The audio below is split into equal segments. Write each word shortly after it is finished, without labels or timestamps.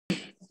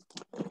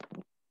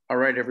All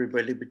right,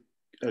 everybody.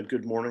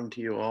 Good morning to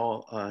you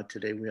all.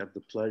 Today we have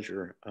the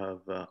pleasure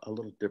of a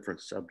little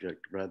different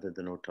subject rather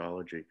than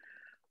otology.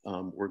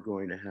 We're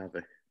going to have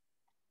a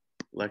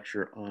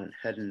lecture on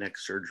head and neck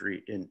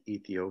surgery in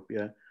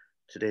Ethiopia.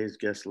 Today's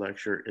guest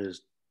lecturer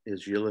is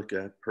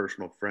Yilkal,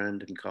 personal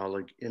friend and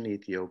colleague in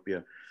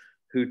Ethiopia,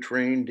 who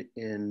trained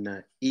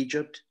in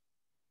Egypt.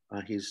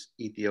 He's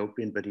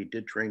Ethiopian, but he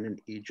did train in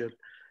Egypt,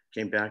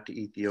 came back to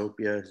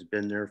Ethiopia, has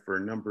been there for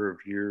a number of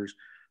years.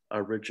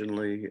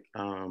 Originally,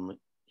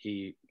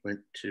 he went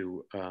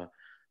to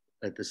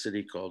at the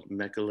city called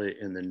Mekelle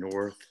in the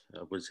north,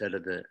 was head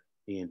of the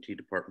ENT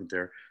department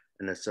there,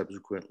 and has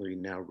subsequently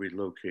now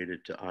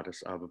relocated to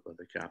Addis Ababa,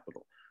 the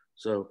capital.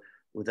 So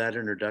with that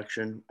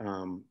introduction,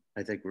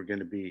 I think we're going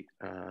to be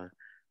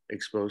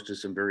exposed to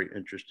some very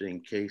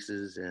interesting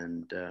cases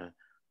and the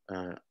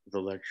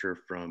lecture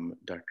from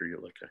Dr.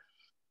 Yilkal.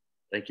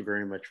 Thank you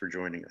very much for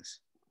joining us.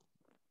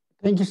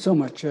 Thank you so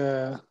much,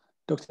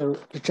 Dr.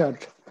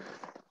 Richard.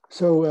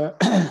 So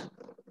it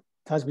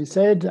has been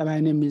said, my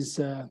name is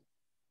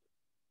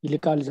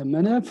Yilkal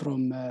Zemene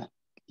from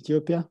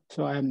Ethiopia.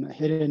 So I'm a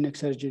head and neck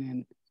surgeon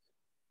in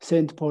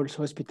St. Paul's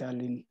Hospital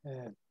in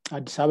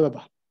Addis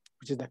Ababa,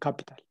 which is the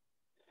capital.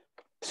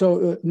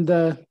 So in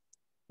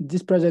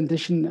this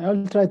presentation,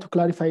 I'll try to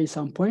clarify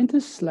some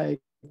points,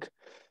 like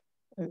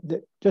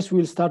just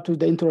we'll start with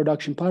the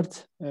introduction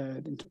part,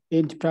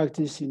 ENT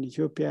practice in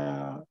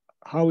Ethiopia,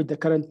 how the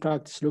current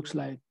practice looks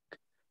like,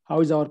 how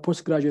is our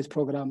postgraduate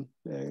program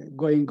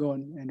going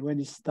on, and when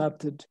it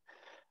started.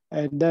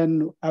 And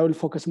then I will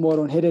focus more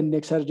on head and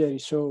neck surgery.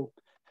 So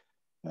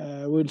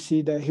we'll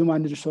see the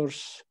human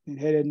resource in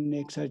head and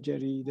neck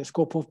surgery, the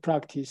scope of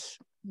practice,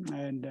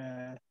 and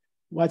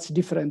what's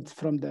different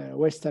from the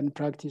Western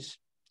practice,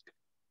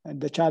 and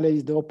the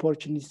challenge, the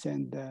opportunities,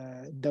 and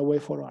the way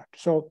forward.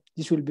 So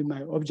this will be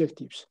my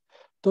objectives.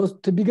 So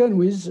to begin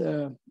with,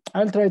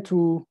 I'll try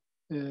to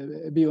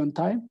be on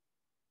time.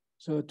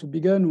 So to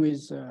begin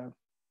with,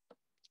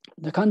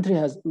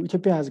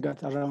 Ethiopia has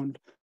got around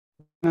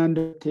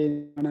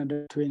 110,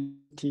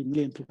 120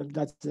 million people.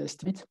 That's the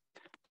estimate.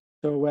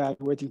 So we are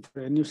waiting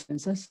for a new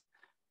census.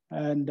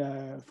 And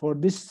for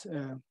this,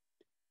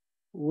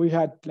 we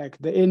had like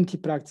the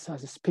ENT practice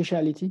as a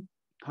specialty,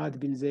 had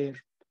been there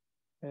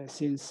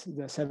since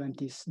the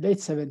 70s, late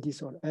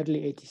 70s or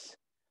early 80s.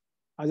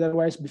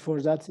 Otherwise,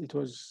 before that, it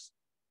was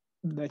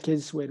the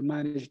cases were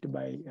managed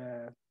by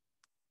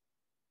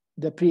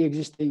the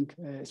pre-existing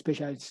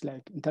specialties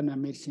like internal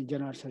medicine,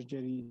 general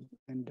surgery,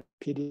 and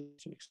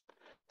pediatrics.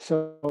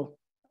 So,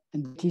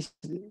 and this,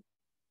 the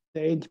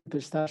ENT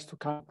people starts to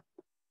come,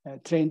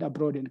 trained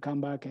abroad and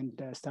come back and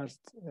starts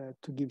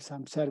to give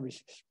some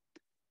services.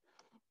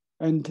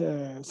 And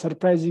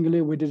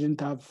surprisingly, we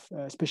didn't have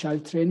special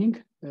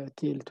training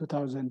till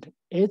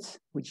 2008,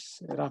 which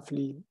is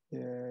roughly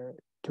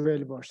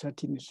 12 or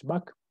 13 years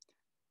back.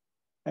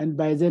 And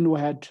by then we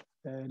had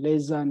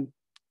less than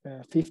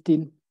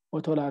 15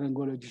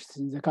 otolaryngologists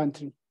in the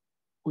country,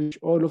 which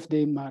all of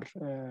them are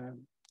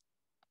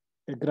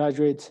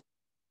graduates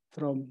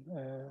from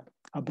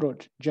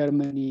abroad,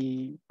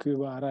 Germany,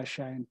 Cuba,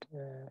 Russia, and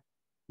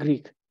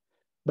Greek,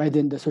 by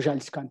then the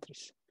socialist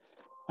countries.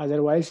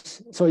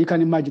 Otherwise, so you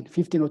can imagine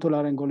 15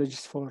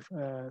 otolaryngologists for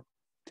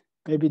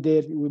maybe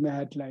there we may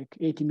have like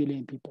 80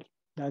 million people.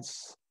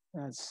 That's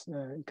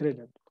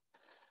incredible.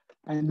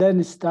 And then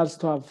it starts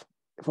to have,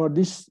 for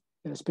this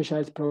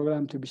specialized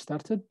program to be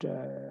started,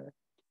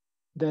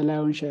 the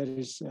lion's share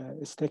is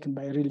taken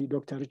by really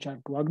Dr.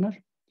 Richard Wagner,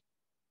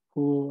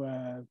 who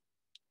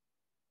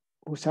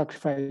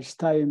sacrificed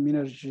time,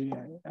 energy.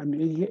 I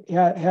mean, he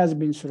has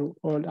been through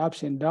all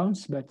ups and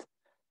downs, but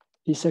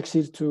he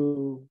succeeded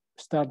to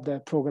start the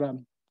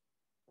program,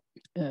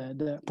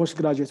 the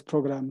postgraduate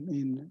program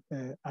in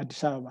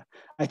Addis Ababa.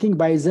 I think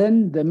by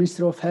then, the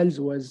Ministry of Health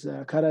was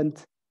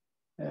current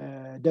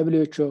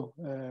WHO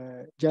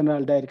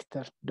General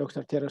Director,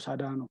 Dr. Tedros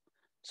Adhanom.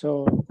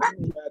 So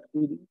he had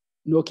been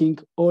knocking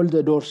all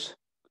the doors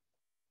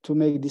to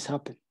make this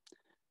happen.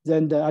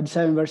 Then the Addis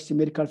Ababa University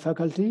Medical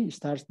Faculty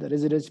starts the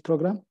residency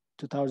program,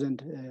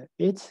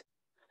 2008.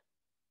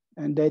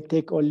 And they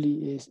took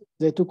only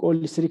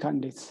 3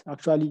 candidates.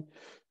 Actually,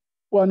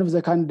 one of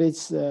the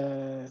candidates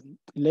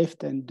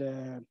left, and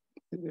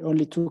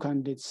only 2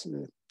 candidates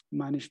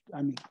managed,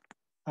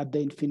 at the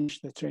end,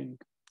 finished the training.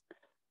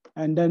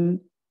 And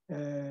then,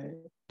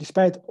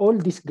 despite all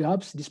these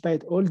gaps,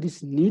 despite all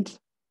this need,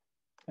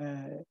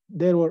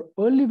 there were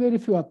only very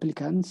few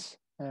applicants.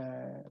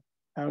 I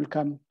will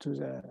come to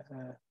the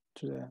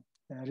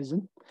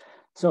reason.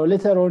 So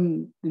later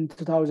on in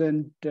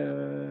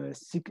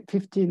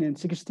 2015 and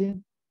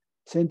 16,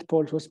 St.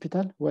 Paul's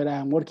Hospital, where I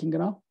am working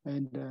now,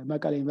 and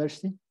Mekelle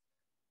University,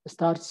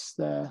 starts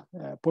the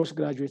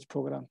postgraduate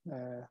program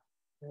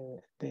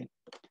then.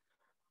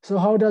 So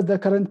how does the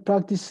current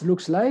practice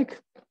looks like?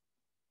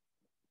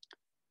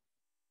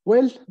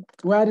 Well,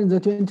 we are in the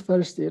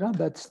 21st era,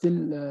 but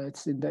still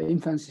it's in the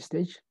infancy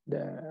stage,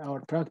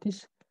 our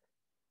practice.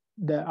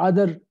 The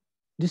other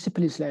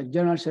disciplines like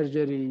general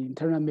surgery,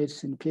 internal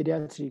medicine,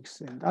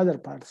 pediatrics, and other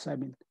parts,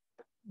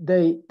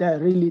 they're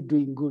really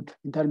doing good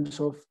in terms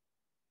of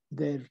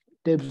their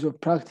depth of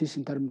practice,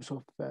 in terms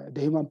of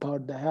the human power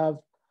they have,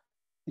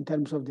 in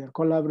terms of their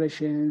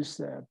collaborations,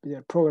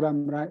 their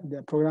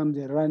program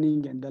they're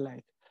running and the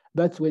like.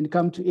 But when it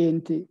comes to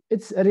ENT,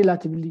 it's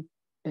relatively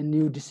a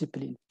new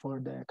discipline for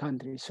the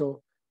country.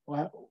 So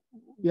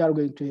we are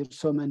going to hear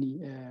so many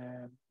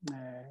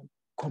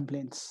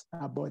complaints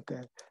about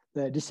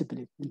the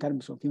discipline in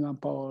terms of human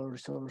power,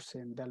 resource,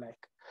 and the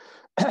like.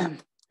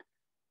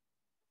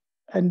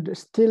 And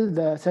still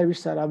the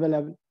services are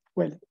available.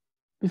 Well,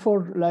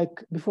 before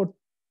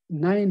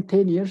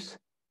 9-10 years,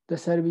 the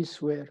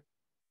services were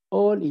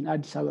all in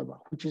Addis Ababa,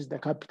 which is the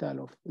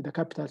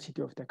capital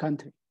city of the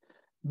country.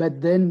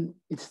 But then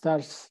it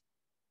starts,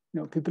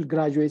 people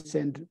graduate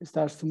and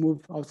starts to move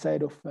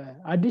outside of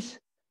Addis,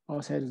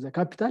 outside of the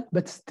capital,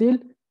 but still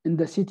in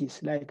the cities,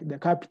 like the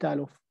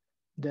capital of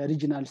the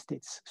regional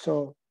states.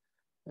 So,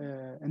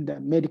 and the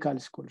medical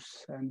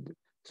schools. And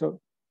so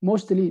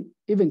mostly,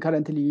 even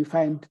currently, you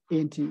find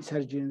ENT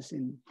surgeons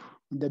in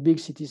the big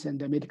cities and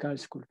the medical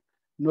school,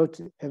 not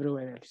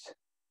everywhere else.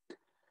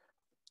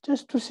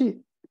 Just to see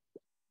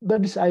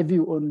bird's eye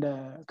view on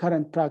the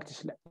current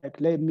practice,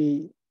 let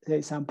me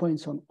say some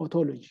points on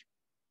otology.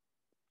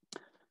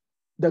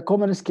 The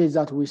commonest case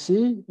that we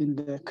see in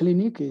the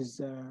clinic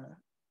is,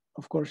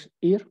 of course,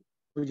 ear,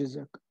 which is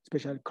a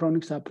special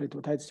chronic separate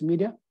otitis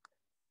media.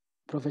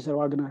 Professor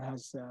Wagner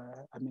has, a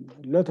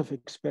lot of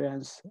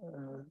experience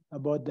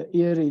about the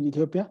ear in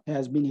Ethiopia. He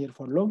has been here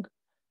for long,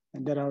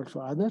 and there are also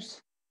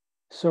others.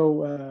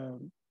 So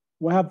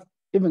we have,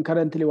 even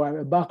currently, we have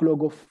a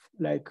backlog of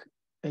like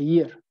a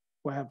year.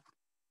 We have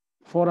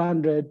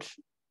 400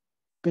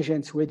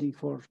 patients waiting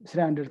for,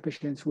 300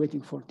 patients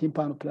waiting for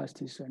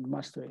tympanoplasties and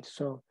mastoids.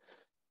 So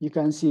you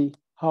can see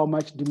how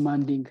much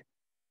demanding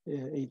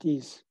it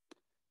is.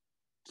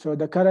 So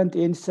the current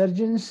ENT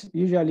surgeons,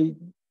 usually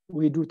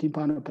we do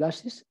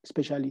tympanoplasties,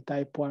 especially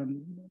type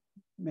 1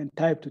 and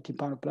type 2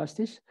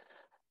 tympanoplasties.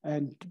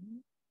 And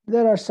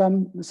there are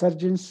some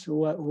surgeons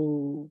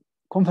who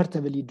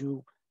comfortably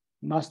do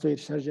mastoid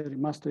surgery,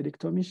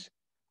 mastoidectomies,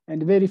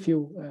 and very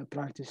few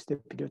practice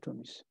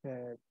episiotomies.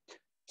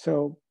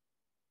 So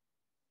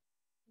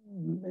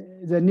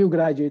the new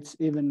graduates,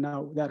 even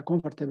now, they are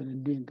comfortable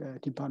in doing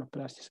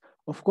tympanoplasties.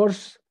 Of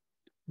course,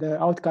 the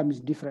outcome is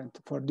different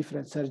for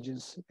different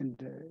surgeons, and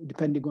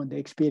depending on the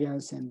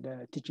experience and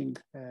teaching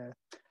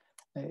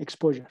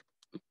exposure.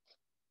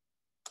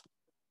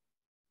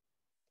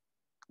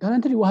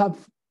 Currently,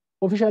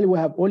 officially we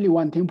have only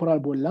one temporal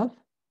bone lab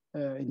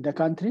in the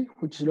country,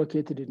 which is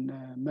located in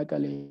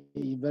Mekelle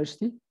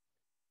University.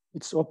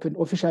 It's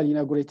officially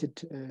inaugurated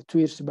 2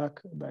 years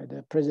back by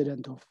the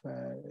president of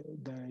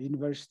the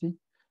university,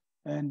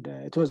 and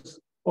it was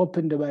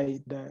opened by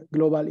the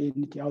Global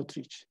ENT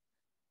Outreach.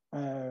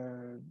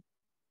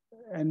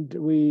 And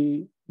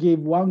we gave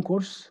one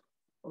course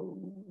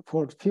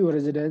for few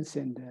residents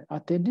and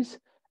attendees,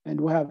 and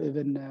we have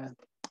even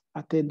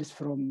attendees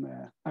from,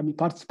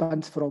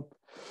 participants from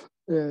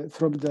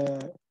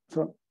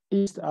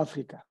East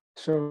Africa.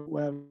 So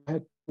we have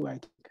had two, I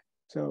think.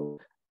 So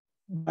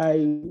by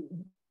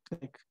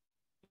in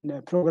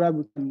the program,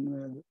 we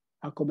can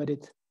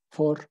accommodate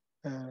 4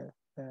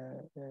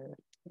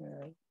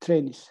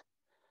 trainees.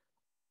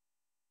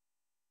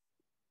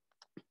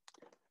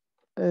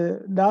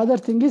 The other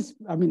thing is,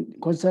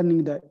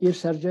 concerning the ear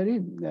surgery,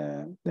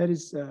 there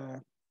is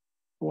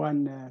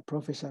one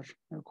professor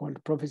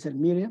called Professor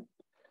Miriam.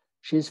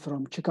 She's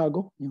from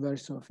Chicago,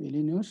 University of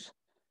Illinois.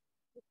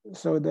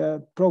 So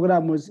the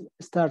program was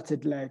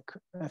started like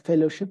a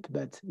fellowship,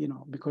 but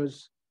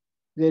because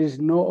there is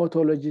no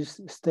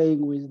otologist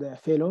staying with the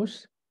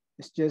fellows,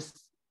 it's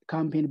just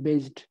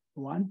campaign-based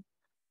one.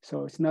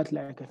 So it's not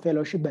like a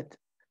fellowship, but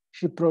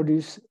she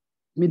produced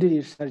middle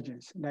ear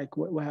surgeons. Like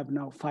we have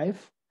now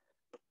 5.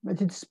 But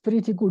it's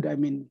pretty good.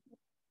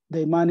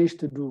 They managed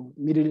to do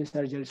middle ear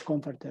surgeries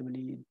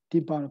comfortably,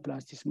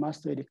 tympanoplasties,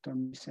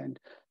 mastoidectomies, and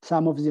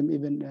some of them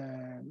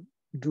even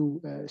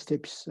do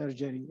step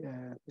surgery,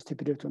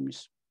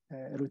 staphylotomies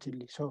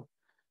routinely. So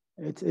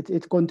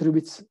it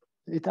contributes,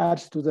 it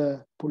adds to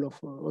the pool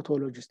of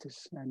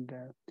otologists, and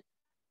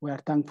we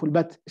are thankful.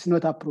 But it's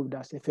not approved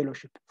as a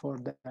fellowship for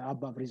the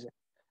above reason.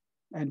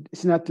 And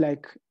it's not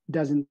like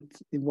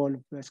doesn't involve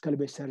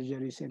skull-based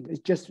surgeries, and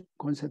it's just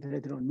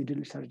concentrated on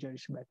middle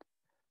surgeries. But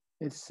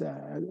it's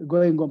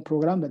going on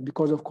program, but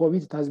because of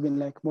COVID, it has been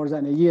like more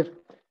than a year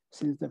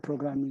since the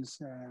program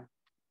is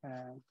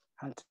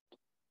halted.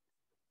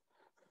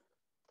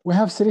 We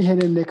have 3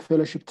 head and neck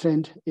fellowship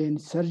trained in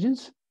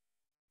surgeons.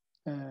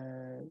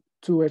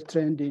 2 were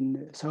trained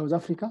in South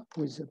Africa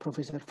with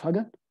Professor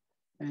Fagan,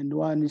 and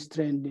 1 is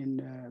trained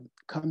in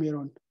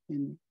Cameroon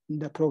in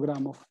the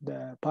program of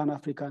the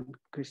Pan-African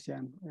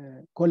Christian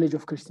College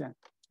of Christian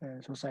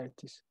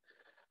Societies.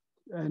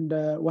 And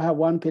we have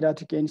 1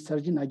 pediatric ENT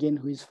surgeon, again,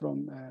 who is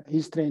from,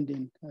 he's trained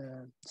in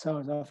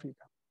South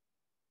Africa.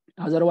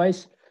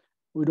 Otherwise,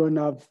 we don't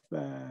have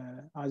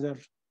other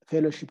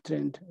fellowship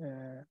trained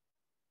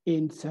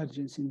ENT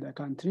surgeons in the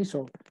country.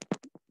 So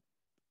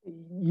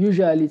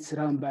usually it's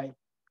run by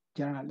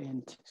general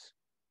ENTs.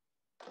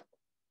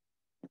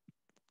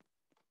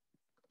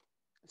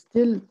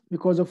 Still,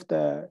 because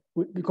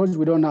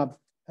we don't have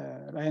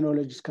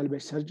rhinologist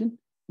skull-based surgeon,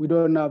 we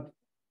don't have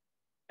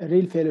a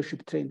real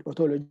fellowship trained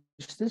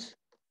otologists.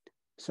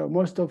 So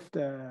most of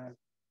the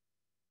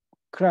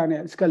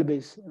cranial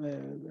skull-based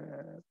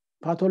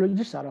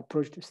pathologists are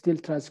approached still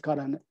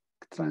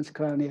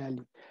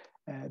transcranially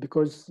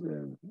because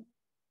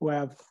we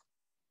are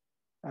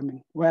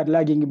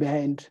lagging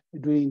behind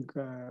doing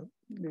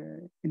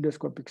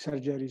endoscopic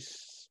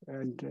surgeries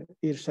and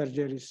ear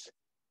surgeries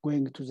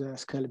going to the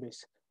skull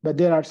base. But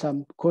there are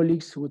some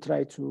colleagues who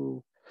try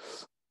to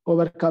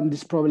overcome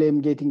this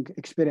problem, getting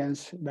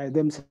experience by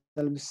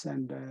themselves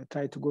and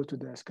try to go to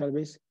the skull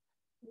base.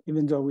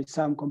 Even though with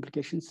some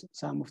complications,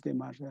 some of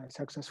them are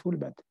successful,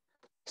 but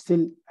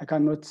still I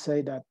cannot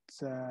say that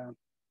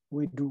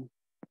we do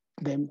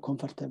them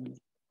comfortably.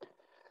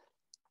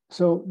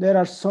 So there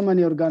are so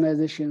many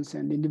organizations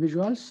and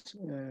individuals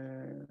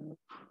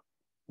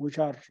which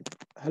are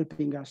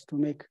helping us to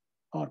make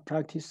our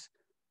practice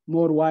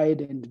more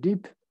wide and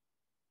deep.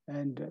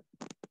 And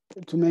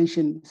to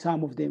mention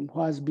some of them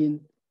who has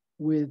been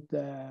with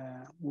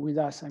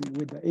us,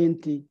 with the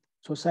ENT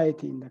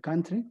society in the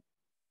country,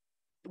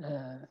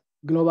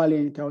 Global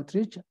ENT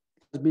Outreach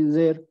has been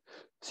there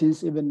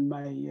since even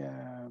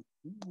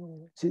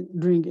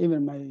during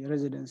even my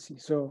residency.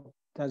 So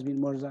it has been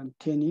more than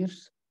 10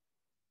 years.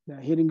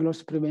 The hearing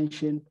loss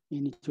prevention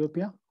in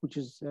Ethiopia, which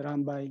is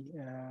run by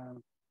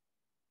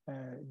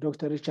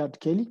Dr. Richard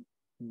Kelly,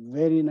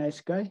 very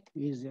nice guy.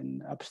 He's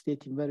in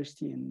Upstate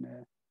University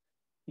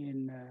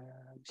in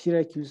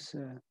Syracuse,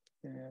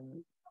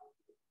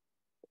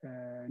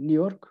 New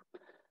York,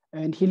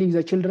 and Healing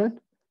the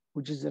Children,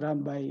 which is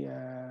run by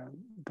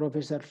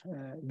Professor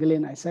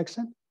Glenn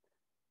Isaacson,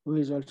 who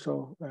is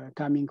also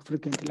coming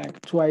frequently, like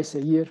twice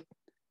a year,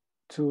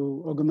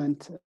 to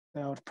augment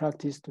our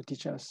practice, to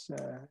teach us,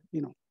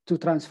 to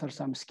transfer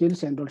some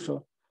skills and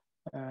also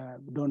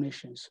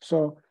donations.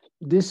 So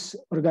these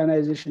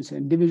organizations,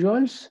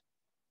 individuals,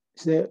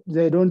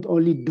 they don't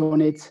only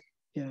donate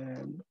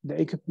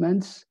the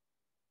equipments,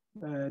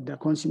 the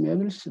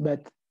consumables,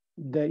 but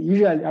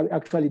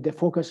actually they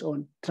focus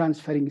on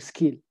transferring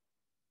skill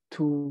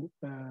to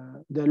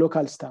the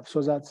local staff,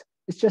 so that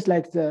it's just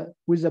like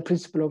with the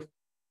principle of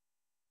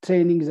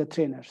training the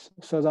trainers,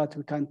 so that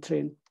we can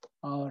train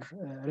our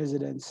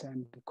residents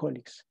and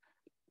colleagues.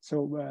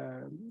 So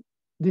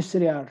these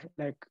three are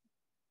like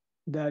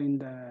they're in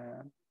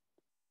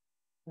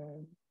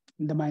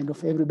the mind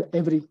of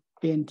every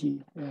ENT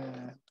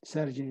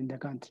surgeon in the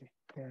country.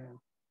 The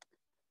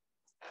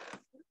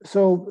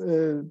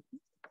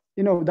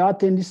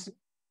attendees,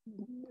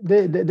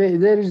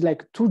 there is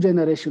like two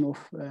generations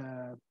of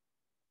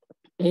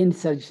ENT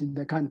surgeons in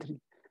the country.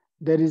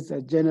 There is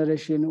a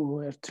generation who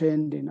were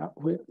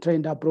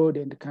trained abroad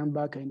and come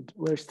back and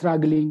were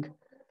struggling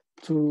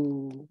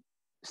to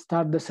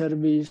start the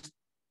service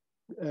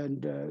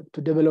and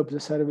to develop the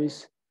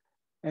service.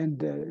 And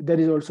there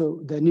is also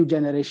the new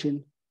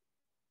generation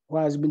who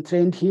has been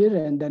trained here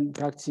and then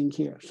practicing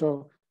here.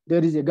 So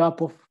there is a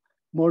gap of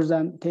more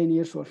than 10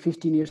 years or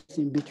 15 years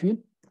in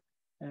between.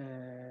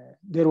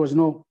 There was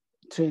no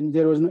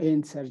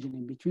ENT surgeon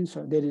in between.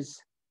 So there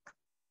is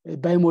a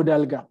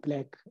bimodal gap,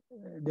 like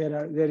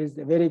there is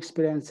a very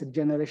experienced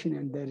generation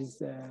and there is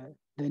the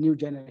new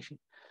generation.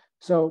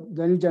 So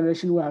the new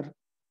generation who are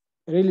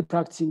really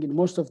practicing in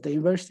most of the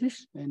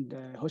universities and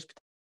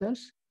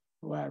hospitals,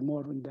 who are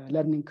more in the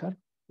learning curve.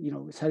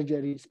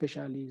 Surgery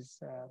especially is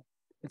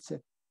it's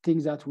a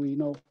thing that we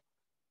know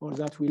or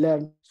that we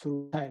learn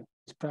through time.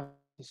 It's practice.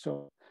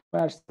 So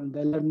first on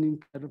the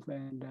learning curve,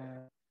 and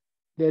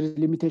there is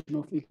limitation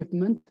of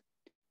equipment.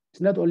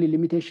 It's not only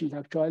limitations,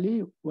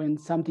 actually. When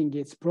something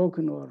gets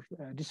broken or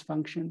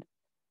dysfunctioned,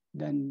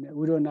 then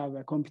we don't have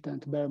a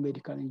competent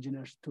biomedical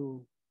engineers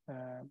to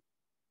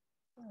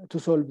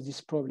solve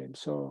this problem.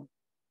 So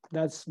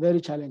that's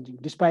very challenging,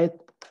 despite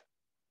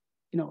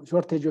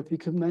shortage of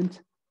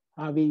equipment,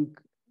 having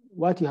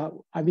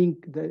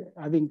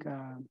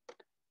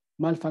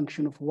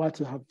malfunction of what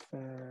you have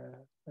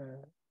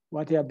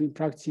been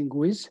practicing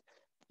with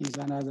is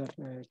another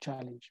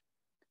challenge.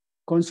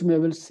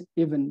 Consumables,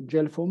 even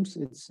gel foams,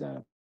 it's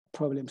a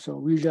problem. So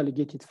we usually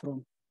get it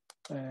from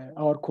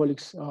our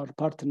colleagues, our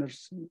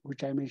partners,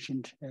 which I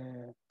mentioned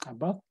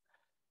above.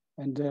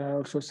 And there are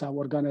also some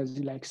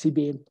organizations like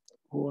CBM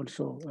who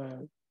also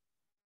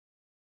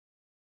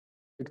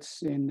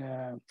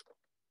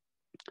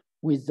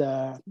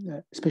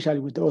especially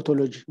with the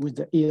otology, with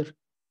the ear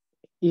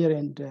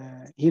and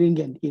hearing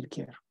and ear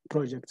care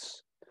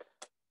projects.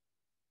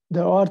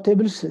 The OR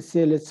tables,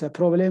 still it's a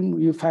problem.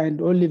 You find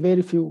only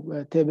very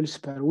few tables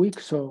per week.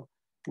 So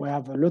we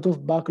have a lot of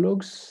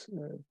backlogs.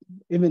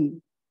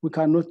 Even we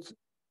cannot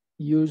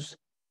use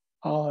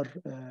our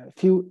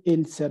few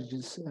ENT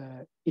surgeons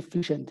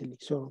efficiently.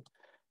 So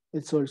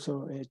it's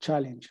also a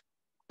challenge.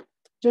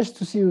 Just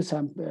to see you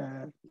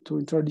to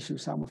introduce you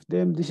some of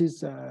them. This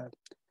is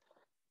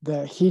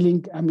the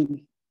hearing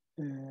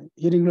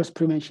loss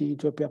prevention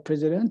Ethiopia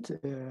president,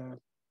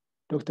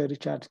 Dr.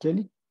 Richard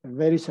Kelly, a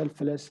very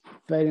selfless,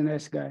 very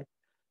nice guy.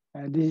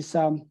 And this is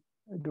Sam,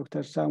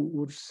 Dr. Sam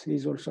Woods.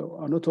 He's also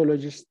an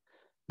otologist.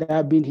 They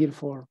have been here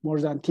for more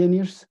than 10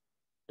 years.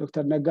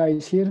 Dr. Naga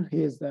is here.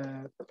 He is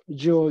the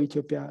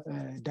Ethiopia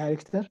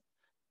director.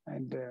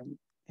 And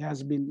he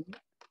has been,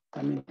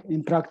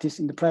 in practice,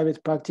 in the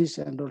private practice,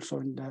 and also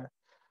in the,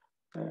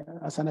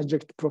 as an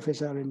adjunct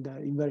professor in the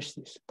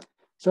universities.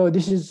 So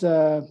this is,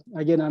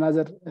 again,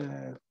 another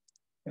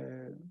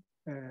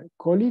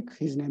colleague.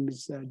 His name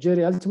is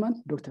Jerry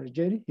Altman, Dr.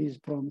 Jerry. He's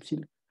from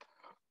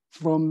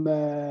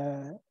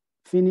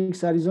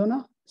Phoenix,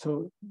 Arizona.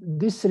 So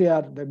these three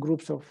are the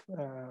groups of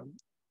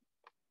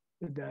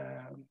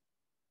the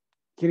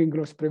hearing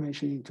loss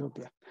prevention in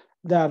Ethiopia.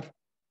 They are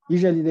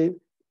usually,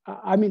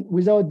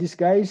 without these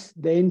guys,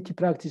 the ENT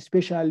practice,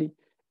 especially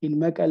in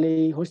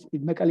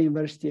Mekelle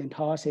University and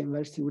Hawassa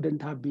University,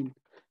 wouldn't have been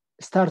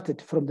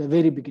started from the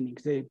very beginning.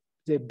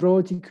 They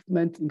brought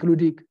equipment,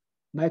 including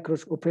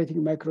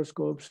operating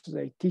microscopes.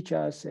 They teach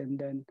us, and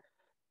then,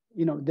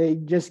 they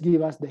just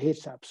give us the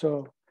heads up.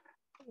 So,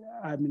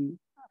 I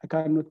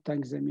cannot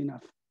thank them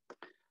enough.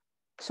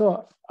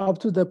 So, up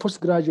to the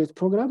postgraduate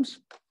programs,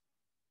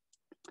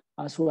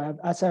 as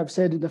I've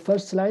said in the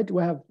first slide,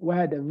 we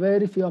had a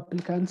very few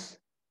applicants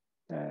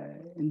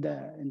in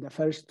the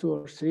first 2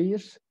 or 3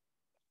 years.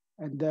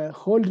 And the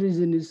whole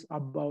reason is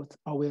about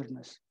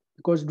awareness.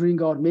 Because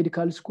during our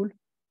medical school,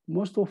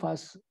 most of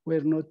us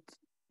were not,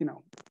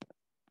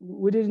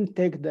 we didn't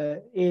take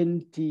the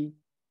ENT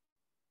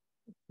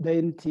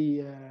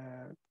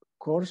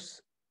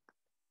course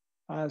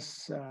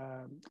as,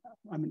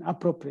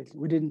 appropriately.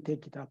 We didn't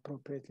take it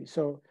appropriately.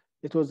 So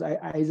it was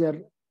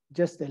either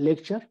just a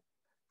lecture.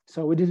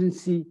 So we didn't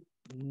see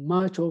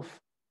much of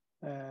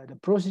the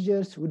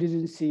procedures. We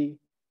didn't see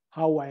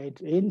how wide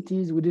ENT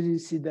is. We didn't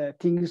see the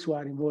things which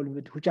are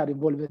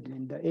involved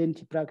in the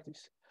ENT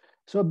practice.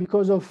 So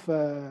because of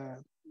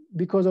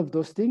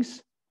those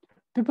things,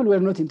 people were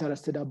not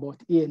interested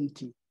about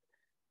ENT.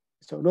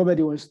 So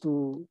nobody wants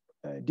to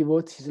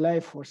devote his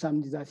life for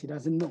something that he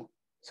doesn't know.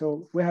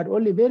 So we had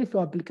only very few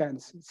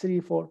applicants, 3,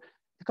 4,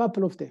 a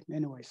couple of them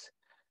anyways.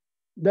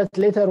 But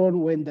later on,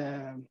 when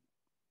the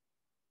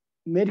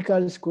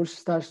medical school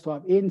starts to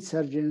have ENT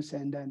surgeons,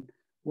 and then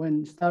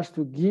when starts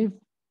to give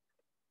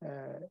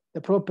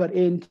the proper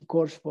ENT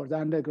course for the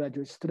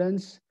undergraduate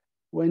students,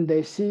 when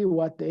they see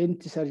what the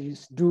ENT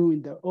surgeons do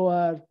in the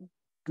OR,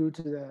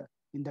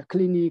 in the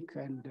clinic,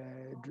 and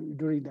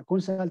during the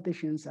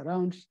consultations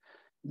around,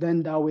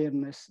 then the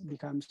awareness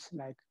becomes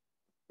like,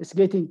 it's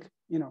getting,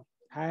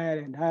 higher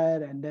and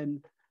higher. And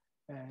then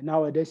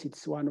nowadays,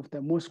 it's one of the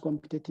most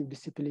competitive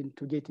disciplines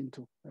to get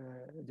into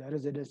the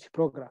residency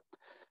program.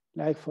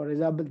 Like, for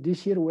example,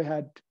 this year we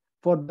had,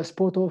 for the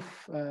spot of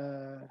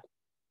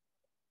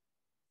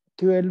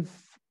 12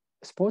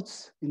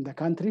 spots in the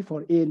country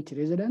for ENT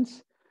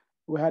residents,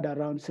 we had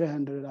around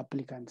 300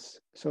 applicants.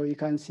 So you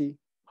can see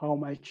how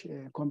much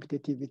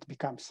competitive it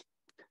becomes.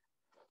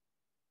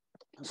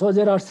 So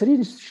there are 3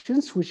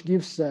 institutions which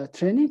gives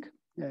training.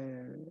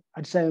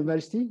 Addis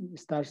University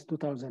starts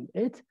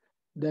 2008.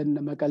 Then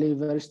Mekelle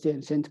University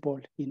and St.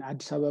 Paul in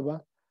Addis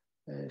Ababa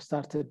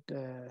started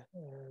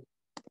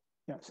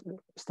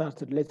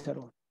later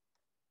on.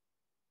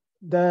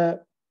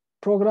 The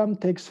program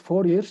takes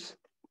 4 years.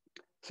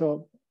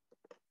 So,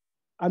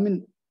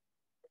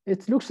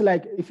 it looks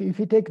like, if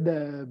you take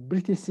the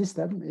British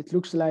system, it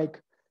looks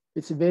like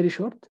it's very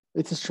short.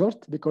 It's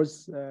short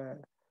because,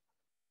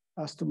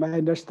 as to my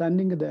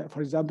understanding,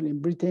 for example, in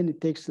Britain, it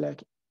takes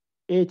like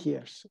 8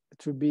 years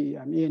to be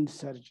an ENT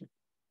surgeon,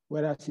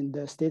 whereas in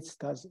the States,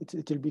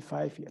 it will be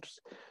 5 years.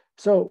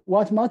 So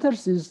what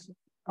matters is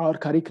our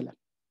curriculum,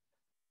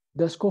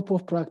 the scope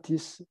of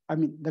practice,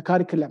 the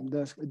curriculum,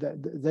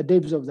 the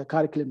depths of the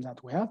curriculum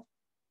that we have,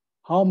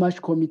 how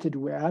much committed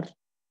we are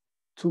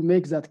to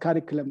make that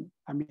curriculum,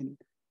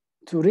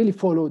 to really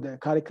follow the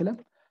curriculum,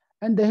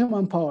 and the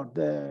human power,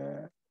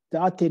 the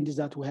attendees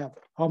that we have,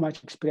 how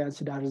much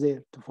experience are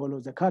there to follow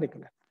the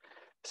curriculum.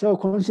 So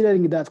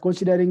considering the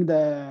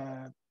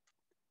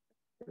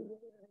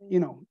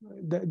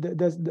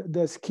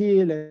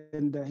skill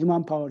and the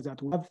human power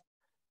that we have,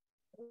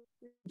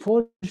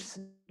 4 years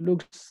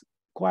looks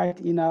quite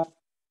enough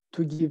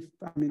to give,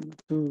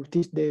 to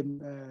teach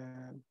them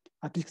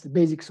at least the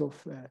basics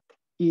of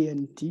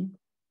ENT,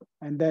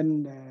 and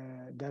then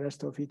the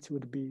rest of it will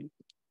be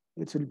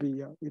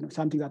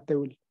something that they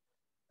will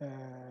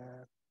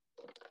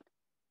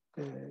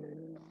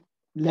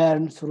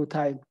learn through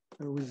time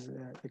with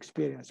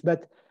experience.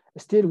 But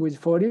still, with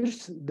 4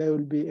 years, they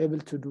will be able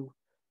to do,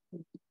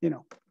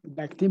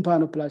 like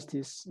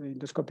tympanoplasties,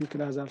 endoscopic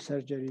laser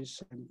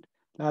surgeries, and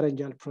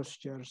laryngeal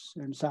procedures,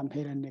 and some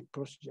hair and neck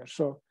procedures.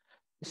 So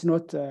it's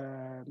not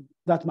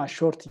that much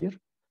short here.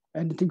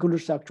 And it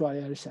includes actually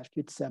a research.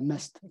 It's a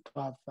must to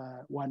have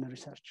one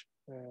research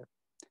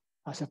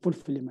as a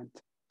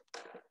fulfillment.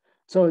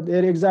 So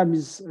their exam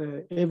is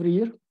every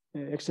year,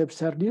 except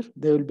third year.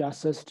 They will be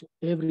assessed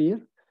every year.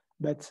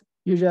 But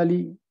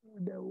usually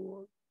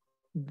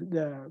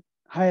the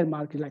higher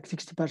mark is like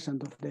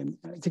 60% of them,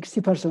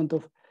 60%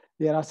 of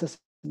their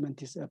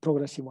assessment is a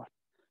progressive one.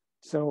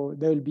 So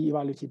they will be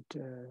evaluated,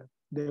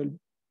 they will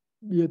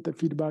get the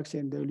feedbacks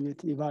and they will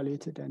get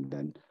evaluated, and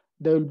then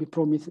they will be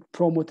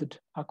promoted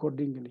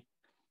accordingly.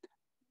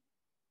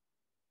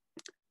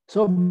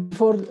 So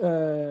before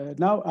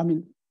now, I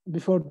mean,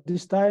 before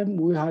this time,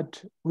 we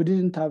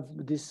didn't have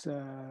this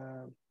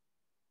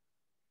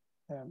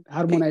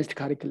harmonized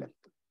curriculum.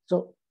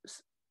 So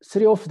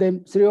three of the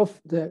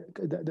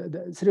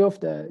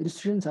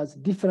institutions has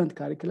different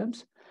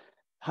curriculums,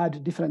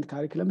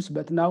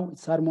 but now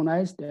it's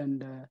harmonized,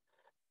 and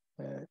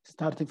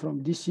starting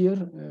from this year,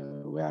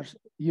 we are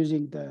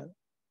using the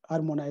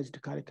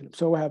harmonized curriculum.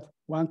 So we have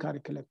one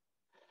curriculum,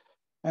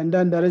 and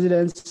then the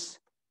residents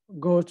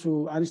go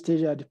to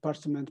anesthesia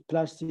department,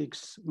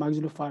 plastics,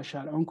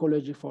 maxillofacial,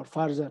 oncology for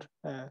further,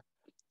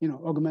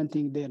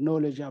 augmenting their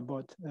knowledge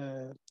about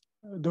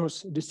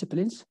those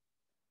disciplines,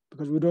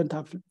 because we don't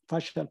have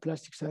facial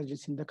plastic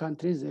surgeons in the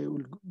countries. They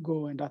will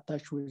go and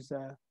attach with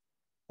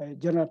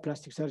general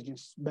plastic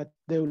surgeons, but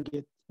they will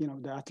get,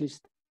 at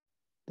least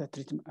the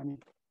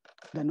treatment,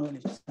 the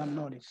knowledge, some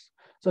knowledge.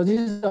 So this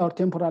is our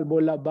temporal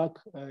bone lab back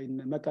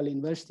in Mekelle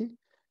University.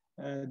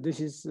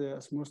 This is,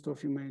 as most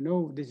of you may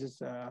know, this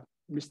is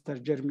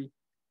Mr. Jeremy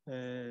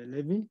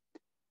Levy,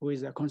 who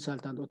is a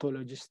consultant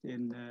otologist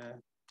in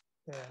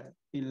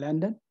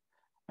London.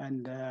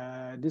 And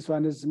this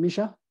one is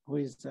Misha, who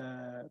is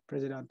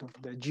president of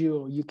the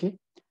GEO UK,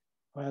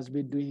 who has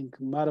been doing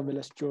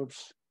marvelous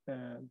jobs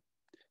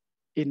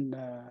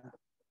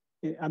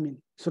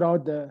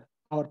throughout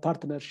our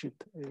partnership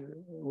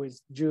with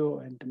GEO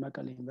and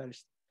Mekelle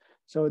University.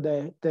 So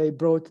they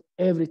brought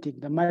everything,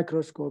 the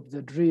microscope,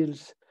 the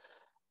drills,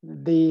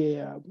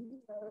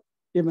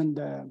 even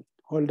the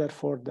holder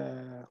for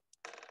the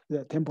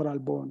temporal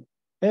bone,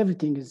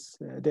 everything is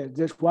there.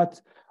 Just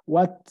what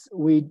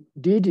we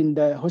did in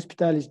the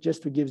hospital is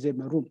just to give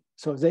them a room.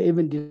 So they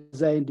even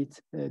designed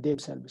it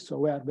themselves. So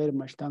we are very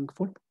much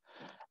thankful.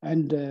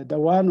 And the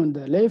one on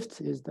the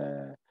left is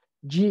the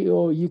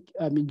GEO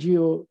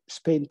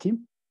Spain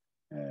team,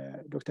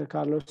 Dr.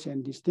 Carlos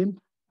and his team.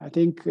 I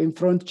think in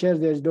front chair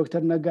there's Dr.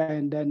 Naga,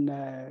 and then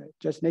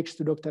just next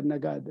to Dr.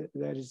 Naga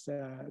there is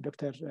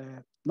Dr.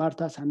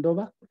 Marta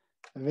Sandova,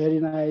 a very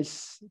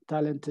nice,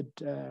 talented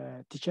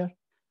teacher.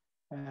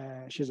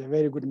 She's a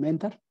very good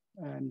mentor.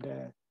 And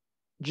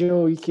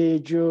GEO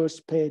UK, GEO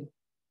Spain,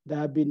 they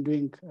have been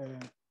doing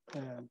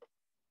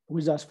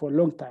with us for a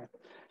long time.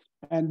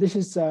 And this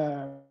is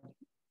Dr.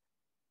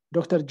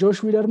 Josh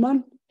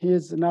Widerman. He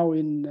is now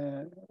in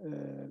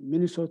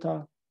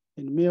Minnesota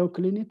in Mayo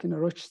Clinic in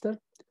Rochester,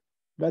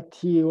 but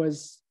he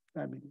was,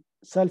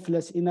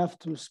 selfless enough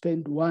to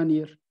spend 1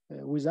 year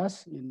with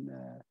us in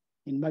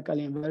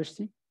Mekelle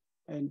University,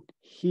 and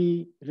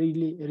he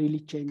really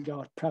changed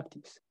our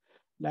practice.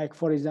 Like,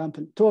 for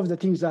example, two of the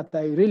things that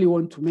I really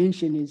want to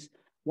mention is,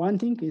 one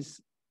thing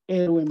is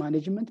airway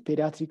management,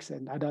 pediatrics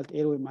and adult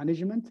airway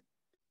management.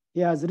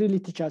 He has really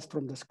taught us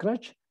from the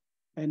scratch.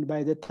 And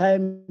by the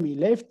time he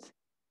left,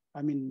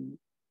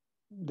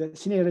 the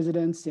senior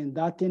residents and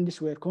the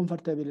attendees were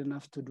comfortable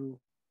enough to do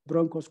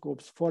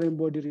bronchoscopes, foreign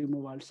body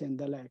removals, and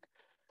the like,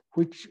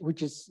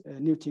 which is a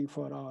new thing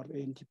for our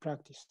ENT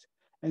practice.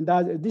 And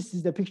this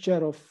is the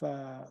picture of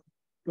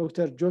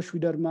Dr. Josh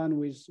Widerman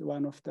with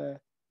one of the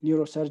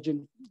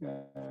neurosurgeon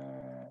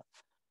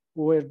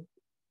who were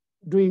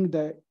doing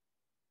the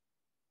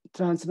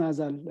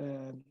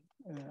transnasal,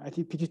 I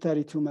think,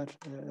 pituitary tumor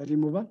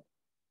removal.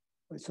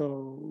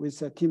 So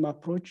with a team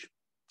approach.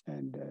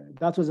 And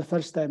that was the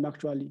first time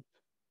actually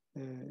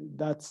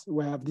that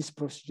we have this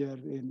procedure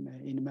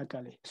in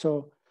Mekelle.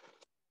 So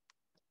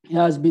he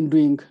has been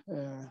doing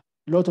a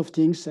lot of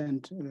things,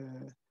 and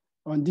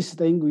on this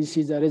thing we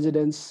see the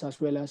residents as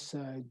well as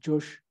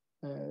Josh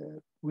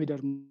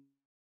Widerman.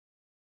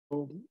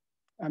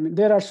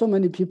 There are so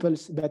many people,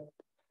 but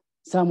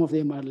some of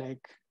them are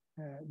like,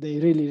 they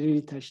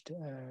really touched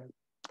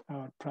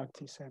our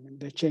practice.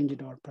 They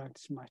changed our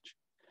practice much.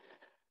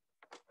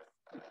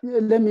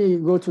 Let me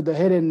go to the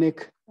head and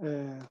neck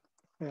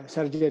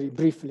surgery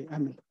briefly.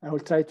 I will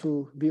try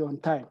to be on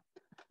time.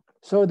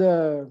 So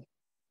the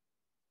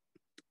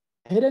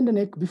head and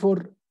neck, before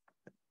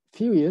a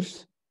few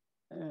years,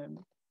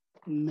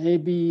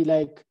 maybe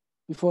like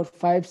before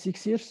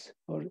 5-6 years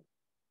or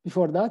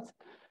before that,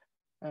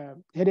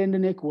 head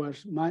and neck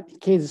was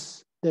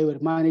cases. They were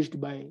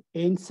managed by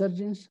ENT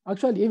surgeons.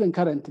 Actually, even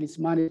currently, it's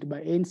managed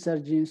by ENT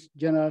surgeons,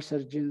 general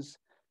surgeons.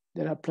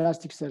 There are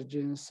plastic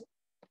surgeons,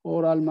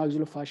 oral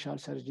maxillofacial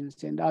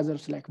surgeons, and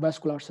others like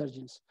vascular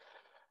surgeons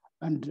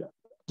and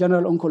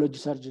general oncology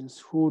surgeons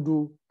who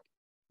do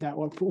that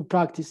or who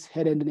practice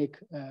head and neck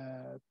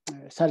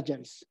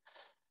surgeries.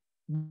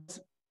 But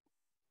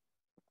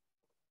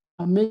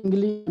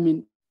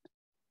amazingly,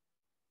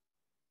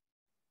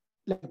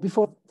 like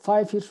before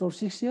 5 years or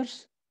 6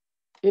 years,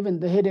 even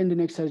the head and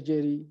neck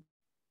surgery,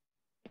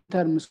 in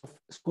terms of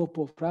scope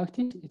of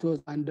practice, it was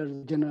under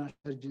the general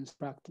surgeon's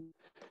practice.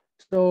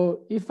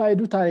 So if I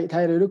do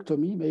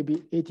thyroidectomy,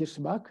 maybe 8 years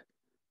back,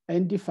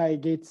 and if I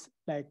get,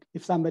 like,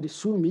 if somebody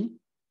sue me,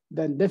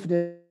 then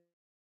definitely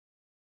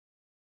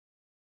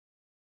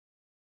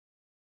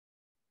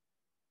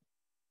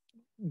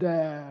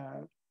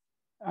the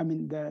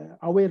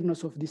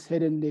awareness of this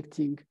head and neck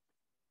thing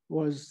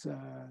was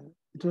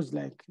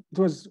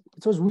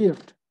it was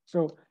weird.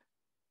 So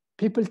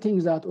people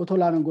think that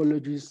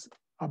otolaryngology is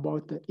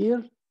about the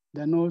ear,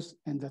 the nose,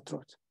 and the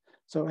throat.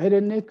 So head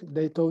and neck,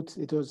 they thought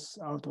it was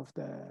out of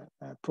the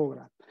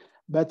program.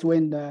 But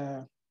when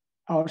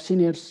our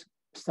seniors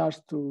start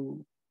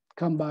to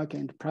come back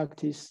and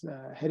practice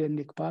head and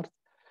neck part,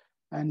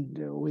 and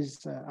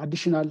with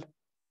additional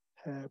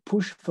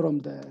push from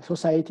the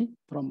society,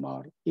 from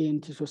our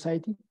ENT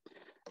society,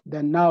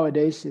 then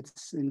nowadays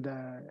it's in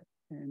the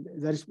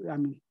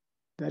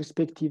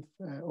respective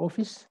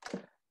office.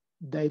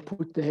 They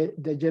put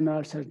the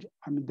general surgery,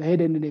 the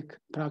head and neck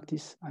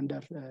practice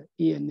under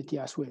ENT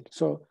as well.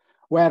 So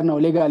we are now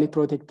legally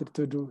protected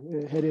to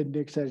do head and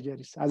neck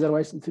surgeries.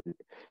 Otherwise,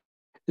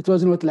 it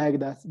was not like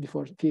that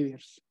before a few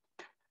years.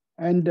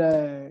 And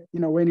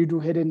when you do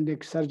head and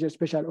neck surgery,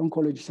 special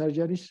oncology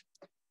surgeries,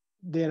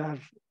 there are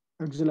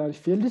auxiliary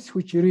fields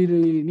which you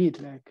really need,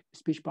 like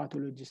speech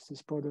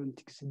pathologists,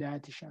 prosthodontics,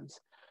 dietitians,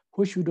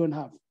 which we don't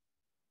have.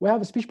 We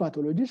have a speech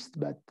pathologist,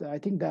 but I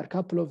think there are a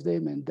couple of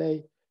them, and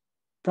they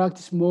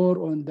practice more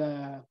on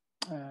the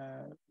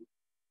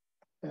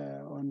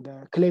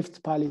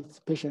cleft palate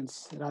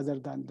patients rather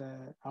than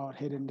our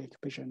head and neck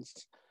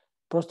patients.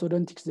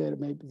 Prosthodontics,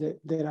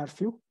 there are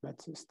few,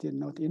 but still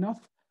not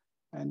enough.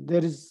 And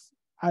there is,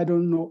 I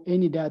don't know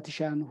any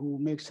dietitian who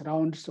makes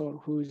rounds or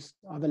who is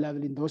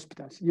available in the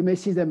hospitals. You may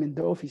see them in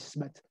the office,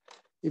 but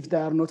if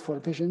they are not for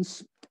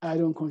patients, I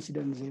don't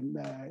consider them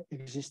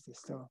existing.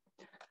 So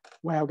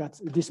we have got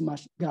this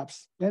much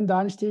gaps. Then the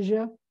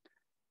anesthesia,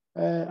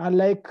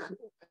 unlike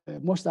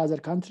most other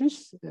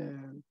countries,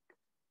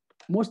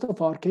 most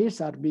of our cases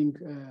are being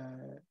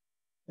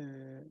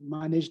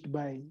managed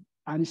by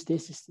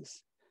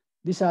anesthetists.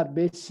 These are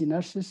basic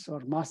nurses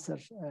or master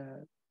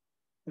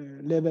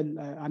level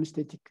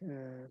anesthetic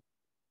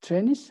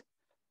trainees.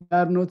 They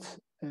are not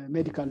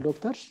medical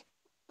doctors.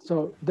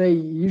 So they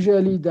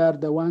are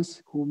the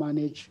ones who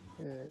manage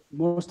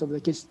most of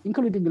the cases,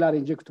 including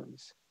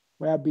laryngectomies.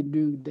 We have been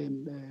doing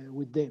them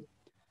with them.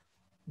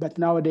 But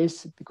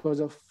nowadays,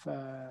 because of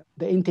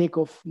the intake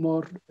of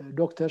more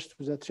doctors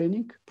to the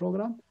training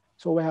program,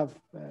 so we have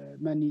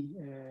many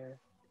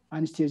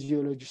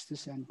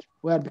anesthesiologists, and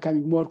we are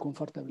becoming more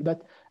comfortable.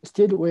 But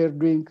still, we are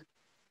doing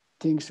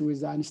things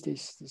with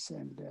anesthetists,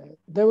 and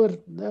they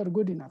are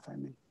good enough. I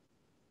mean,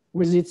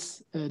 with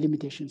its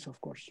limitations,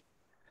 of course.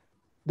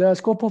 The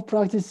scope of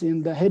practice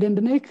in the head and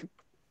neck.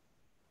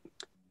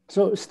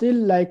 So still,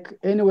 like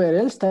anywhere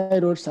else,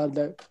 thyroid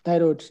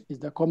is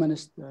the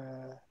commonest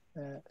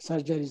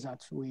surgeries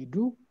that we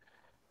do.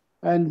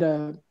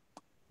 And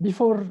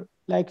before,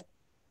 like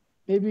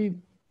maybe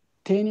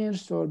 10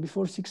 years or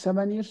before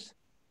 6-7 years,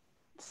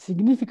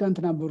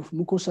 significant number of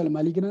mucosal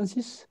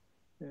malignancies,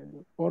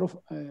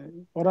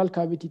 oral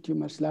cavity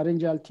tumors,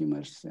 laryngeal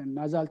tumors, and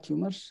nasal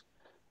tumors,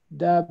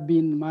 they have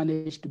been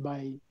managed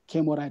by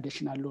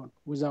chemoradiation alone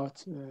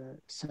without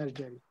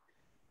surgery.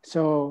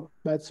 So,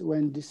 but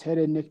when this head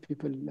and neck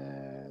people,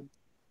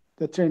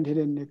 the trained head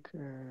and neck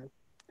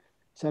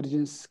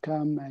surgeons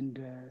come, and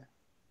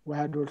we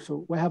have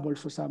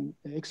also some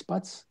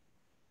experts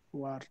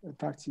who are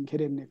practicing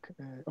head and neck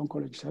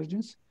oncology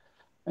surgeons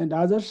and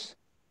others.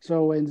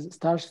 So when it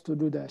starts to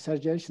do the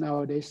surgeries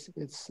nowadays,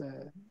 it's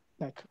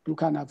like you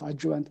can have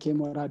adjuvant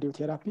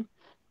chemoradiotherapy,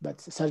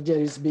 but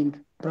surgery is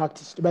being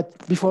practiced. But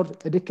before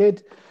a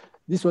decade,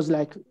 this was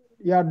like,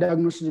 you are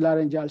diagnosed with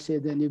laryngeal, say,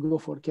 then you go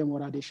for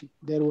chemoradiation.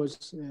 There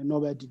was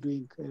nobody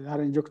doing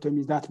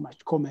laryngectomy that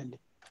much commonly.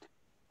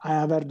 I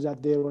have heard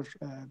that there were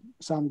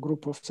some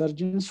group of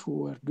surgeons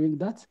who were doing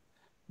that,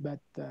 but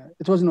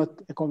it was not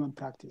a common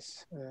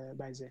practice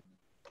by then.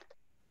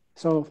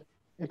 So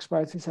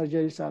expiratory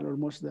surgeries are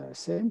almost the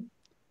same.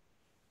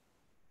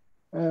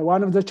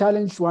 One of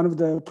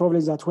the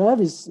problems that we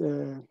have is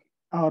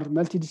our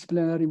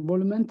multidisciplinary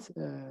involvement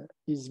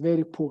is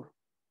very poor.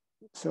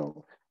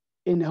 So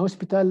in a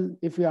hospital,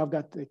 if you have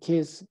got a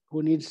case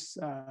who needs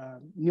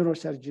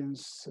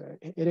neurosurgeons,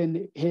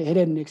 head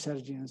and neck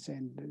surgeons,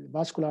 and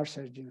vascular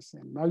surgeons,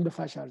 and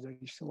maxillofacial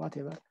surgeons,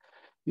 whatever,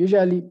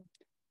 usually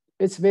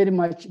it's very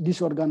much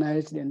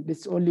disorganized, and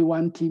it's only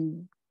one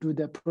team do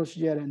the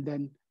procedure, and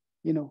then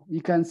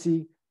you can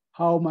see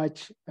how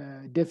much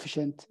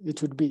deficient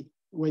it would be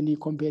when you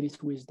compare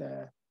it with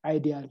the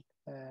ideal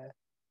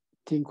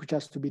thing which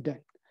has to be done.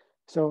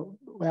 So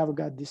we have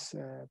got this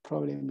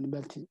problem in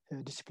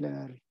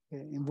multidisciplinary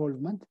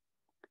involvement,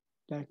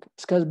 like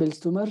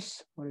skull-based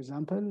tumors, for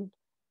example,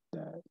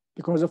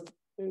 because of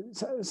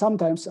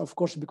sometimes, of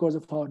course, because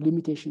of our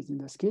limitations in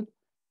the skill.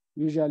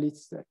 Usually,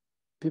 it's the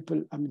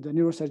people. I mean, the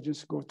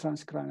neurosurgeons go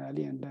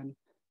transcranially, and then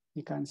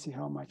you can see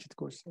how much it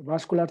costs.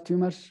 Vascular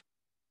tumors.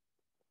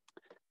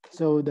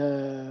 So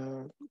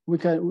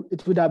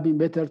it would have been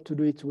better to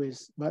do it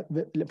with,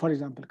 for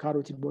example,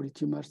 carotid body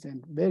tumors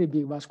and very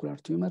big vascular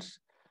tumors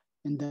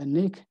in the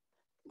neck.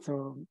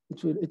 So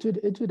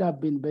it would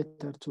have been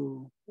better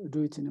to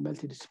do it in a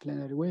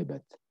multidisciplinary way,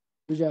 but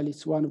usually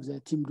it's one of the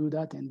team do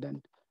that, and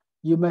then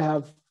you may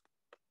have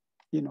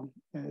the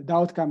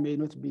outcome may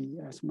not be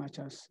as much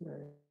as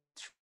it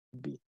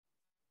should be.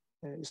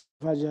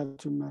 Esophageal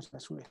tumors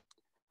as well.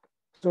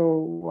 So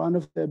one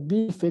of the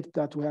big effects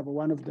that we have,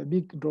 one of the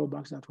big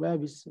drawbacks that we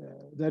have is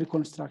the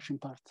reconstruction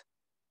part.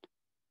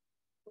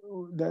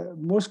 The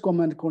most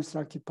common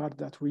reconstructive part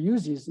that we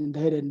use is in the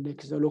head and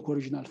neck, the local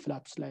regional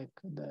flaps, like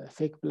the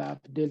fake flap,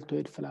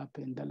 deltoid flap,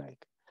 and the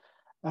like.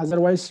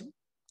 Otherwise,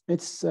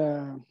 it's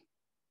not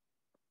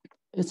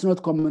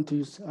common to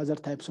use other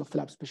types of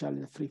flaps, especially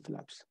the free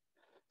flaps.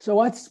 So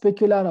what's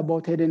peculiar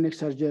about head and neck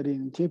surgery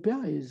in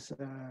Ethiopia is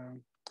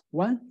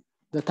one,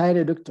 the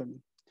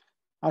thyroidectomy.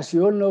 As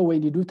you all know,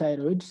 when you do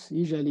thyroids,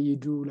 usually you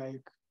do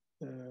like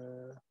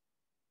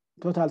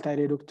total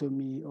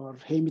thyroidectomy or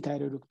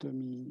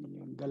hemithyroidectomy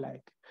and the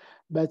like.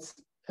 But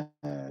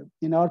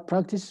in our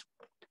practice,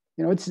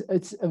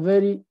 it's a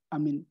very,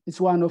 it's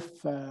one of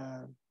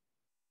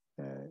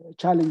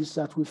challenges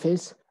that we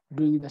face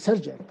during the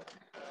surgery.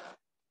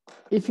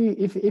 If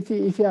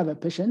you have a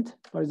patient,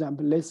 for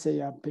example, let's say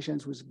you have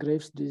patients with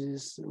Graves'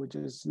 disease, which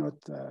is not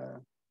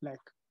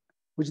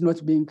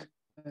being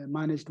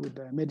managed with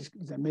the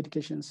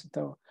medications.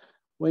 So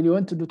when you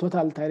want to do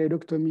total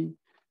thyroidectomy,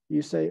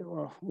 you say,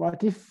 oh,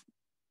 what if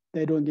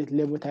they don't get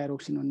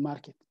levothyroxine on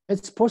market?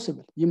 It's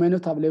possible. You may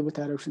not have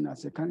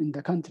levothyroxine in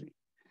the country.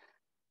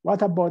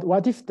 What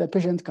if the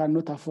patient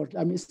cannot afford?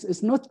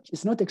 It's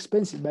not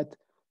expensive, but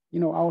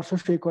our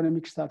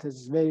socioeconomic status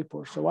is very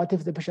poor. So what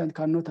if the patient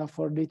cannot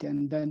afford it,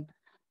 and then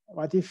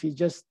what if he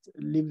just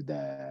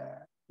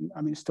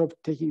stop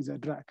taking the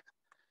drug?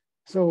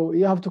 So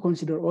you have to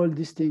consider all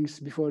these things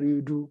before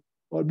you do,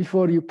 or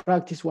before you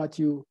practice what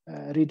you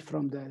read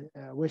from the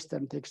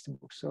Western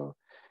textbook. So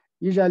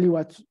usually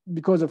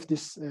because of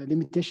these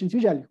limitations,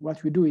 usually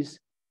what we do is,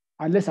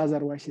 unless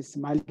otherwise it's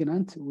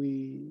malignant,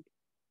 we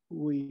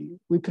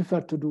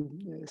prefer to do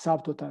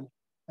subtotal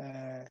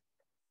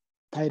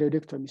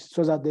thyroidectomies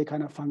so that they can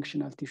have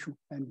functional tissue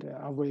and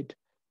avoid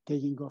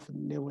taking off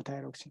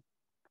levothyroxine.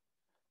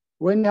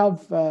 When you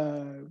have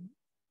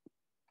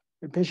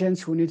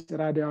patients who need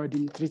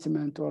radioiodine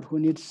treatment or who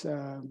needs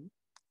who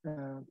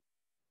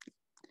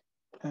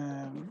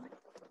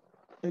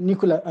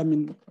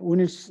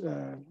needs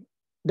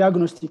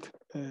diagnostic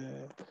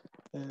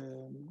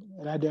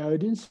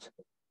radioiodines,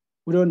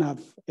 we don't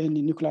have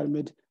any nuclear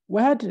med.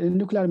 We had a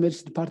nuclear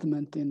medicine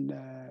department in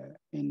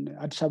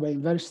Addis Ababa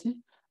University,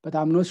 but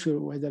I'm not sure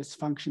whether it's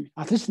functioning,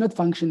 at least not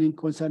functioning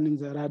concerning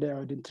the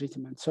radioiodine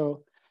treatment.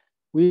 So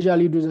we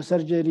usually do the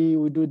surgery,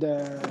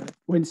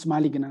 when it's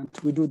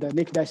malignant, we do the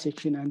neck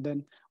dissection, and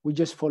then we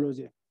just follow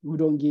them. We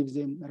don't give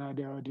them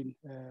radioiodine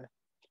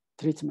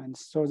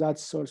treatments. So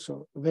that's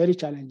also very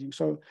challenging.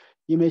 So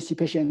you may see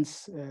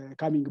patients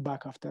coming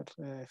back after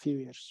a few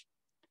years.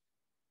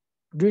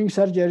 During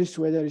surgeries,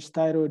 whether it's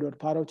thyroid or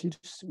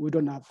parotids, we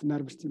don't have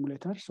nerve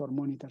stimulators or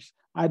monitors.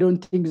 I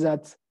don't think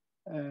that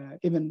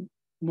even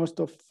most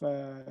of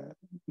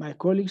my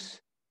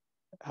colleagues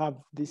have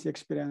this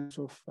experience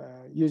of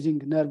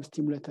using nerve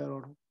stimulator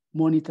or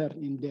monitor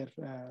in their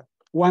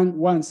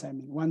one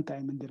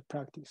time in their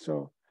practice.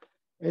 So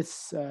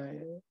it's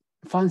a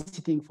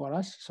fancy thing for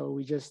us. So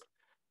we just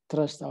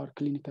trust our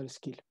clinical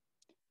skill.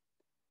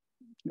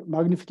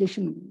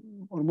 Magnification,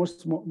 or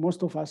most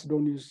of us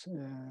don't use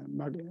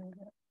the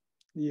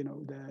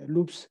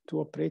loops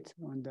to operate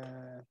on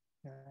the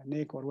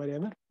neck or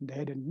whatever, the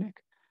head and neck.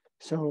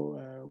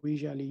 So we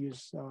usually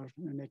use our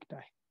neck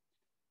dye.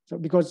 So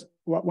because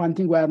one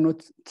thing, we are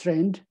not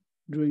trained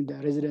during the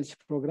residency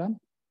program,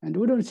 and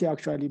we don't see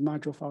actually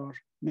much of our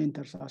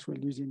mentors as well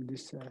using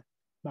this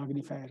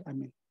magnifier,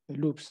 the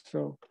loops.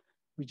 So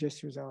we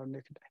just use our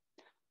neck dye.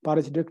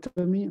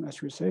 Parotidyectomy,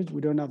 as we said,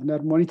 we don't have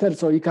nerve monitor,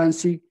 so you can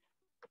see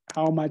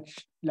how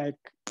much, like,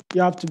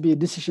 you have to be a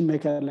decision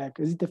maker, like,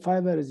 is it a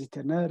fiber, is it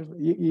a nerve?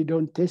 You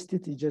don't test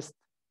it, you just,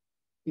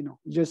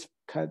 just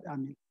cut,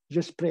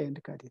 just spray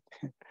and cut it.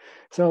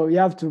 So you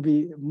have to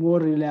be more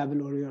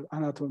reliable on your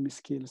anatomy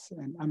skills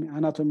and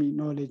anatomy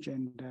knowledge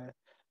and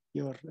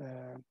your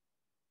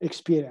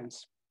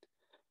experience.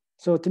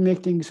 So to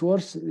make things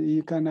worse,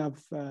 you can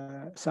have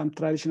some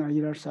traditional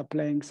healers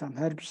applying some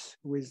herbs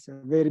with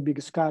a very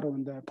big scar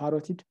on the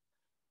parotid.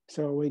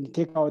 So when you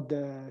take out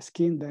the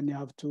skin, then you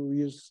have to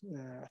use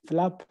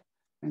flap.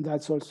 And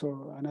that's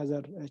also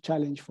another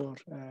challenge for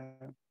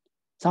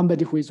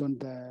somebody who is on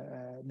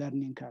the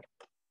learning curve.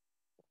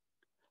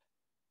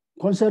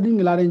 Concerning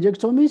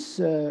laryngectomies,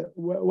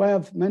 we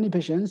have many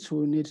patients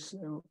who needs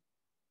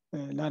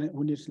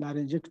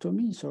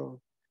laryngectomy.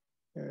 So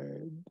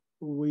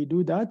we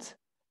do that.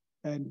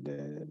 And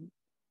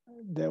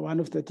one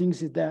of the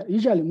things is that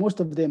usually most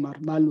of them are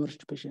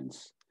malnourished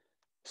patients.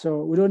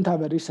 So we don't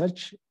have a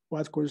research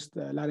what caused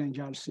the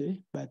laryngeal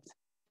C, but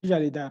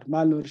usually they are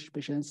malnourished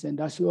patients. And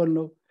as you all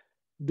know,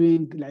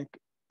 doing like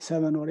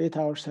 7 or 8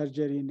 hour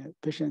surgery in a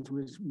patient who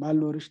is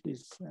malnourished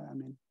is,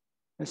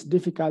 it's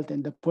difficult,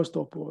 and the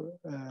post-op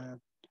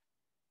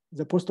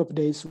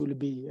days will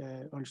be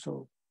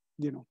also,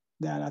 they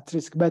are at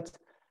risk. But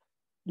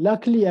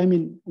luckily,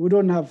 we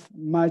don't have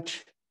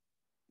much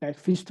like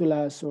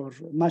fistulas or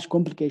much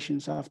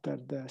complications after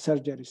the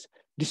surgeries,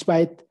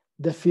 despite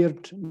the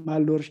feared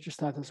malnourished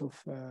status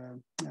of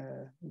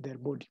their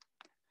body.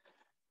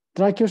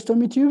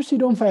 Tracheostomy tubes, you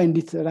don't find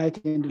it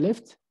right and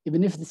left,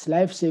 even if it's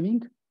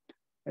life-saving.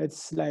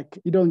 It's like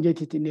you don't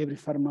get it in every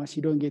pharmacy,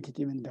 you don't get it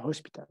even in the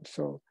hospital.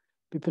 So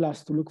people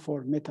have to look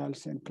for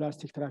metals and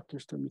plastic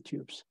tracheostomy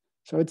tubes.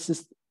 So it's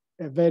just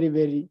a very,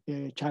 very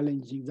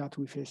challenging that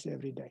we face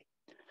every day.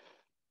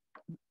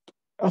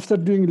 After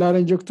doing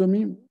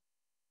laryngectomy,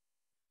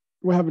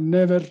 we have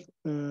never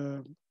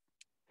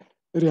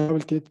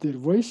rehabilitated their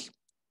voice.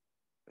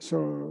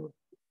 So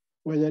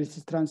whether it's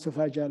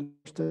transesophageal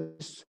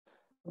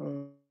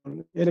or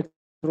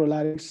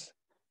electrolarynx,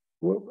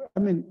 I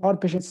mean, our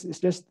patients, it's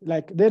just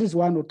like, there is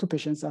 1 or 2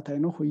 patients that I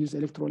know who use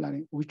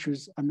electrolarynx,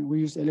 we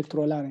use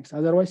electrolarynx.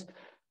 Otherwise,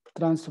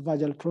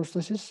 transesophageal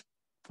prosthesis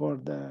for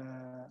the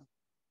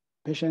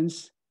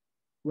patients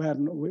where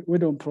we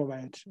don't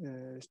provide.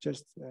 It's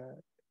just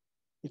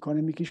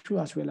economic issue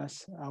as well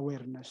as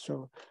awareness.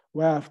 So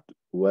we are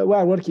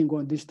working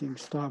on these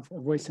things to have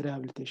voice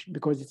rehabilitation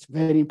because it's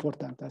very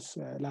important as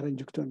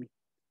laryngectomy.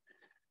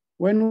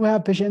 When we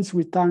have patients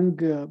with tongue,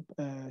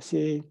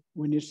 say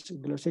when it's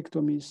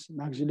glossectomies,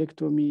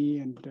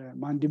 maxillectomy, and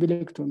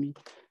mandibulectomy,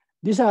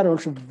 these are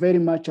also very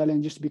much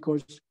challenges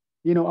because,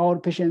 you know, our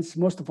patients,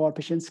 most of our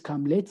patients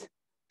come late,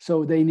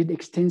 so they need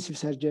extensive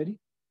surgery.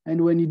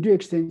 And when you do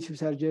extensive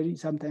surgery,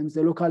 sometimes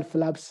the local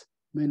flaps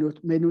may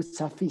not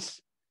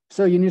suffice.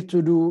 So you need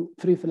to do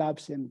 3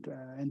 flaps and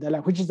the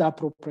like, which is the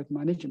appropriate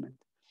management.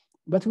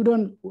 But we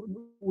don't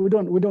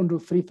do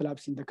 3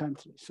 flaps in the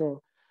country.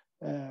 So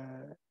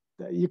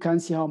you can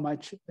see how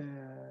much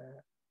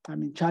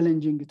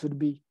challenging it would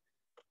be.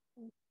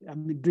 I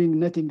mean, doing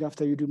nothing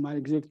after you do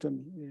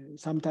maxillectomy.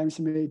 Sometimes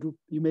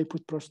you may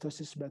put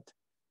prosthesis, but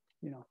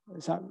you know,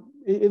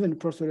 even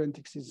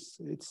prosthodontics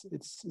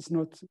it's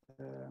not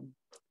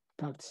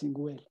practicing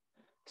well.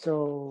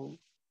 So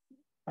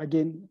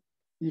again,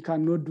 you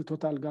cannot do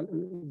total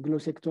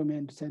glossectomy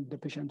and send the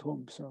patient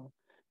home. So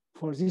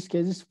for these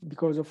cases,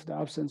 because of the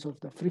absence of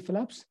the free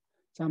flaps,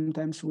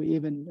 sometimes we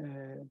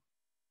even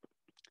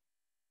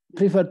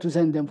prefer to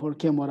send them for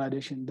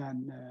chemoradiation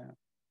than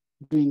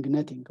doing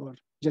nothing or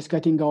just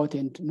cutting out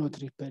and not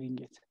repairing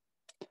it.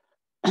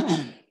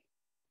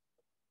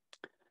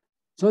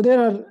 So there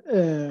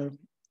are,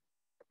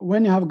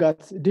 when you have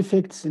got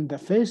defects in the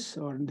face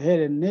or the head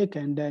and neck,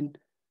 and then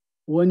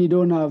when you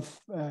don't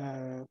have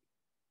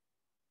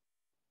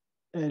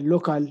a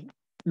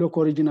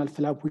local regional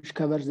flap which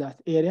covers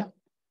that area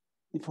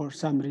for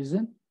some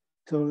reason.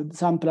 So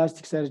some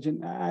plastic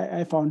surgeon,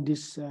 I found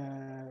these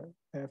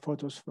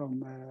photos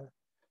from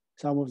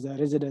some of the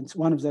residents.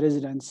 One of the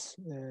residents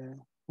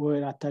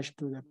were attached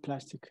to the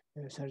plastic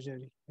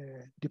surgery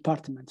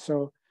department.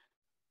 So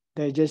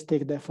they just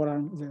take the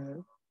forearm,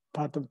 the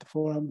part of the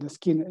forearm, the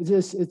skin.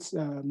 It's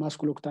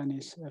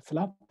musculocutaneous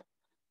flap.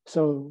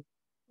 So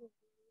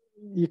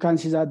you can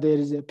see that there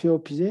is a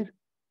POP there,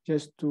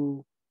 just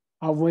to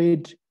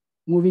avoid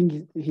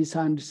moving his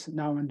hands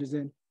now and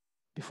then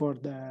before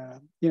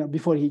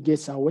before he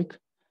gets awake.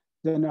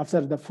 Then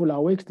after the full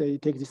awake, they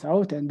take this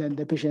out, and then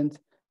the patient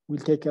will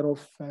take care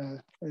of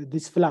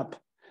this flap.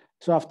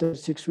 So after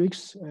 6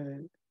 weeks,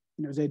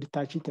 they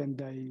detach it and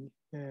they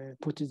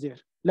put it there,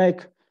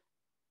 like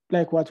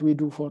what we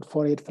do for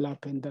forehead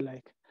flap and the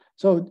like.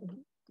 So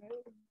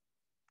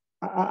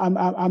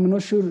I'm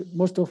not sure,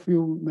 most of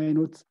you may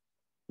not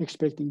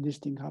expecting this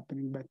thing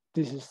happening, but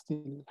this is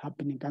still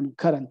happening,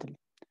 currently.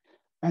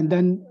 And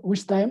then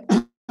with time,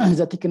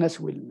 the thickness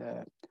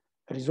will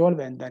resolve,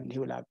 and then he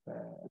will have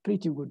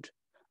pretty good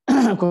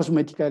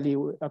cosmetically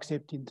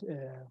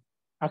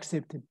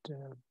accepted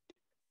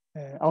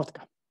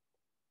outcome.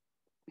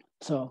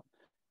 So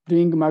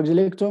doing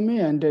maxillectomy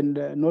and then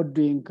not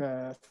doing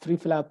free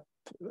flap,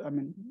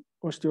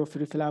 osteo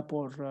free flap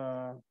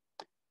or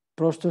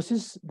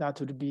prosthesis, that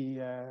would be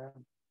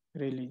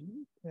really,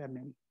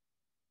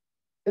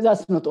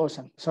 that's not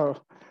awesome. So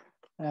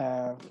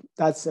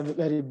that's a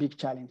very big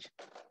challenge.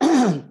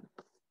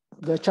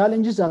 The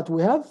challenges that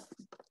we have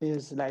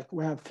is, like,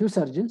 we have few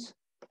surgeons,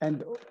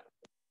 and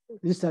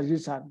these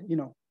surgeons are,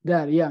 they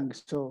are young,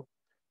 so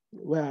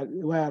we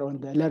are on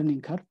the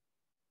learning curve.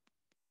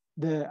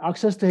 The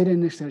access to head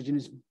and neck surgeon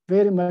is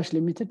very much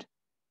limited.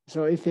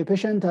 So if a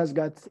patient has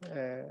got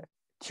a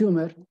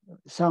tumor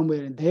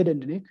somewhere in the head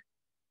and neck,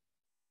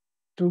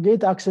 to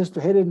get access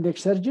to head and neck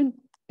surgeon,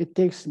 it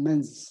takes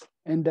months.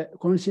 And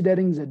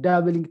considering the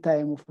doubling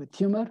time of the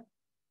tumor,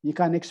 you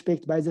can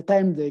expect by the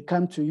time they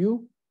come to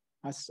you,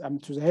 as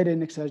to the head and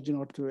neck surgeon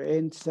or to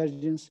ENT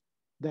surgeons,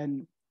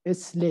 then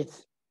it's late.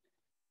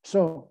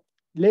 So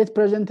late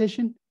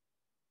presentation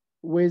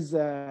with,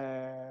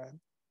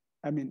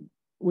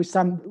 with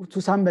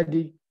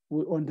somebody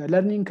on the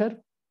learning curve,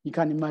 you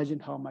can imagine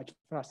how much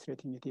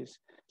frustrating it is.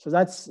 So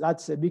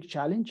that's a big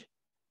challenge.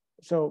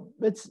 So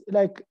it's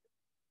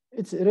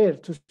rare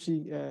to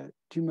see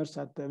tumors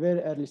at the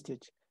very early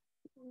stage.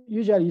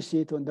 Usually you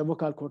see it on the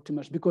vocal cord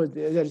tumors because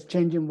there's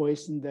changing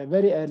voice in the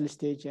very early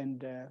stage,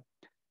 and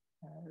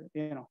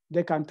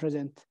they can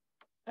present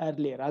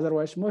earlier.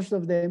 Otherwise, most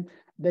of them,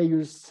 they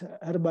use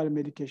herbal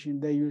medication,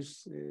 they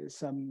use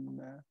some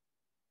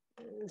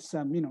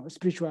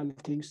spiritual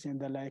things and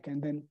the like.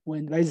 And then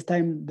by the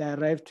time they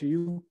arrive to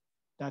you,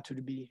 that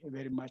would be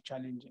very much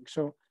challenging.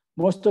 So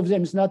most of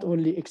them is not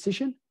only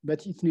excision,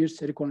 but it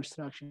needs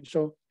reconstruction.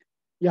 So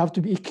you have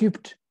to be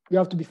equipped. You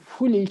have to be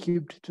fully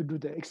equipped to do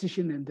the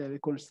excision and the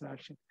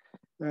reconstruction.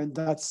 And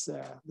that's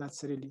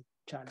really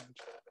challenging.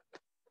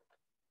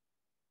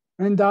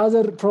 And the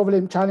other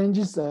challenge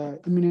is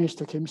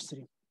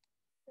immunohistochemistry.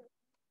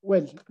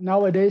 Well,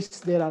 nowadays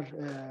there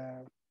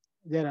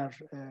are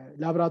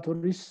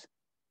laboratories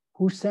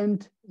who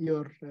send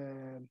your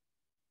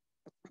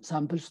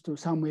samples to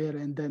somewhere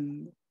and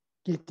then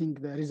getting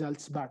the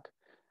results back.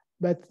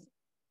 But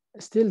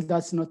still,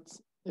 that's not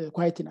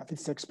quite enough.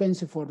 It's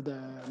expensive for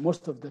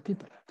most of the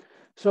people.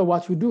 So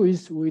what we do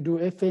is we do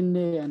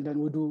FNA and then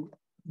we do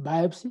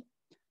biopsy.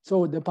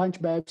 So the punch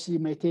biopsy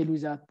may tell you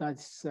that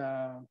that's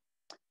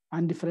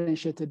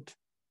undifferentiated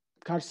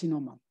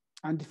carcinoma.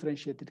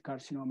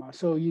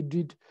 So we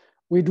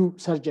do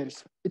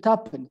surgeries. It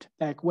happened,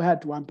 like we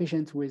had one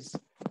patient with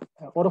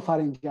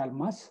oropharyngeal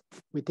mass.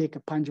 We take a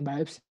punch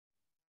biopsy,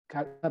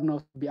 turned out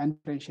to be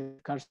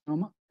undifferentiated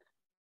carcinoma.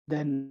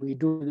 Then we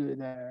do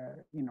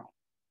the,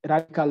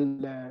 radical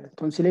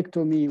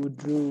tonsillectomy, we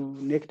do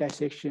neck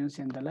dissections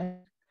and the like.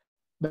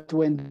 But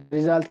when the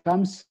result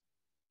comes,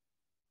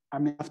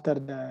 after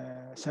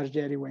the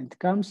surgery, when it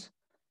comes,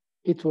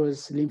 it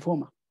was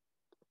lymphoma.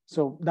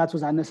 So that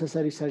was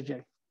unnecessary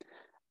surgery.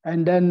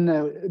 And then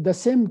the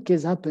same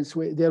case happens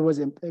where there was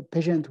a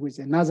patient with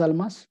a nasal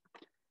mass,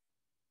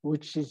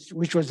 which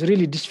was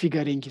really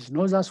disfiguring his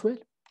nose as well.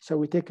 So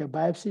we take a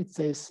biopsy, it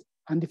says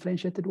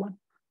undifferentiated one.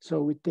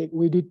 So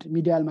we did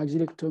medial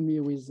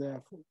maxillectomy with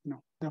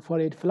the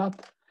forehead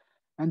flap.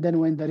 And then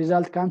when the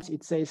result comes,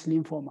 it says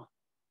lymphoma.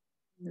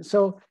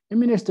 So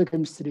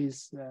immunohistochemistry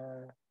is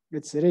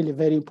it's really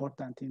very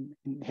important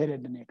in head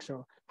and neck,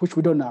 so which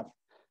we don't have.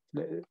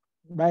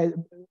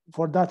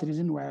 For that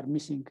reason, we are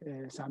missing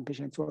some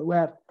patients. We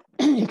are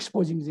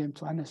exposing them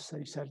to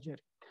unnecessary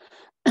surgery.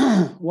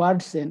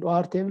 Wards and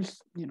OR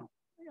tables,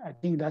 I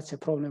think that's a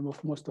problem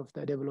of most of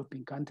the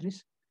developing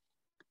countries.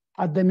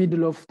 At the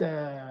middle of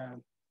the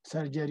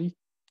surgery,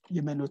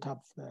 you may not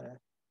have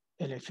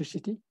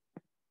electricity.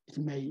 It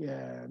may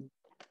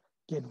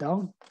get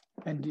down,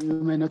 and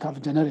you may not have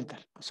a generator.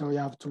 So you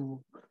have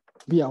to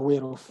be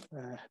aware of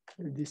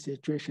this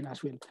situation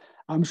as well.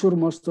 I'm sure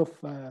most of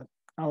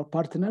our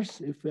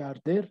partners, if we are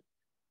there,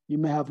 you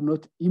may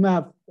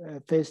have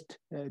faced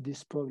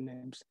these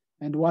problems.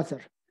 And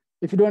water.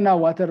 If you don't have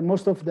water,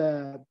 most of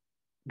the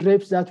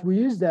drapes that we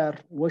use, they are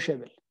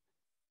washable.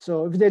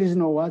 So if there is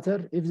no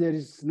water, if there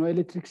is no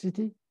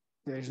electricity,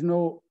 there is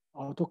no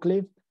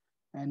autoclave,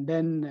 and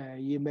then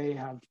you may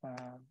have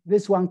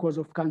this one cause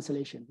of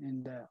cancellation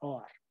in the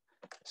OR.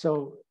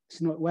 So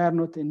we are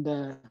not in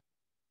the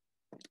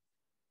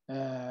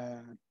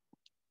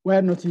we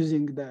are not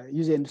using the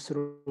use and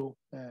throw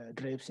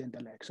drapes and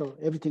the like. So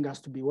everything has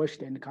to be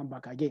washed and come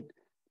back again.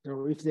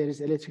 So if there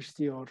is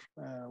electricity or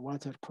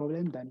water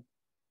problem, then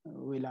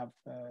we'll have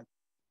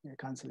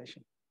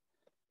cancellation.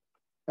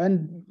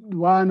 And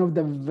one of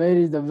the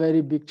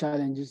very big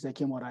challenges is the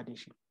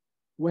chemoradiation.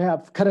 We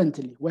have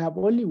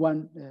only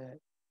one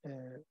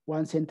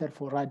center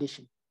for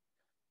radiation,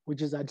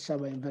 which is Addis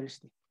Ababa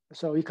University.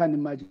 So you can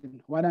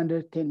imagine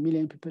 110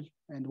 million people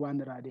and one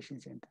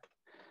radiation center.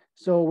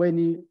 So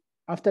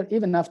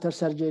even after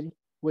surgery,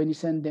 when you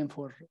send them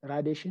for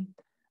radiation,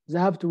 they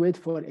have to wait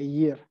for a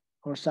year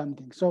or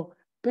something. So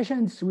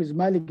patients with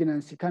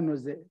malignancy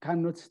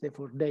cannot stay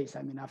for days.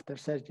 After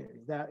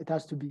surgery, it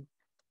has to be,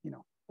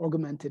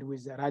 augmented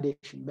with the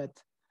radiation.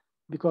 But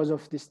because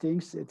of these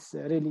things, it's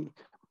really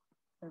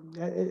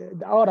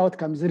our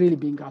outcomes really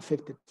being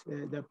affected.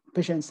 The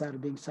patients are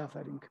being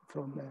suffering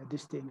from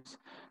these things.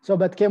 So,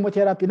 but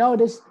chemotherapy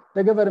nowadays,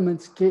 the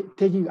government's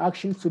taking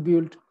actions to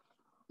build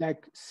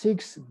like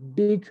 6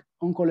 big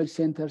oncology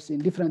centers in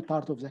different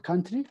parts of the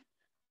country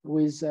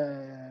with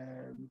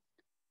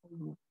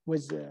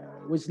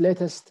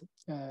latest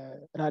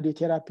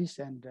radiotherapies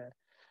and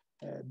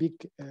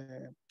big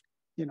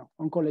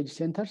oncology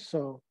centers.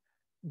 So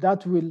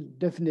that will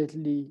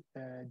definitely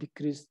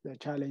decrease the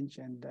challenge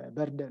and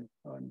burden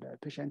on the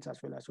patients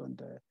as well as on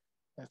the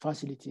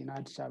facility in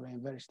Addis Ababa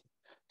University.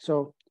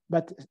 So,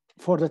 but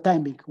for the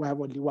time being, we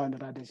have only one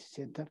radiation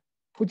center,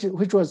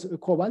 which was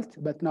cobalt,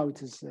 but now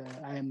it is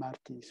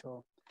IMRT.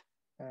 So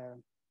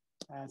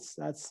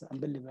that's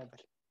unbelievable.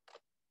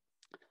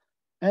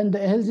 And the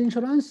health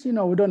insurance, we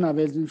don't have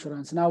health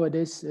insurance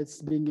nowadays.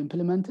 It's being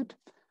implemented.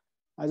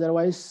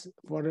 Otherwise,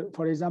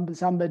 for example,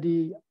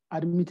 somebody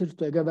admitted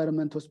to a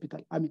government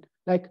hospital.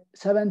 Like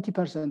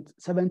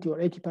 70% or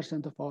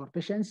 80% of our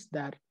patients,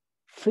 they're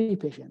free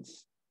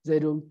patients. They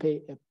don't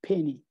pay a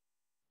penny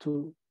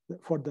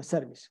for the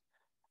service.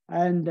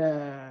 And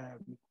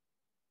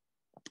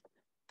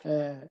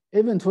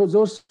even for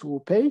those who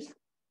pay,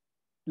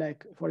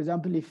 like, for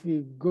example, if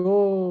you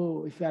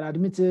are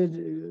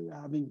admitted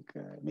having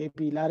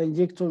maybe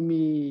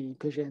laryngectomy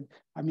patient,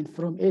 I mean,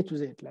 from A to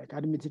Z, like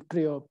admitted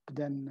pre-op,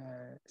 then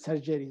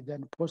surgery,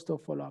 then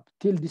post-op follow-up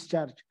till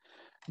discharge,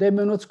 they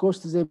may not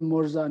cost them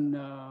more than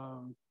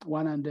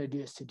 100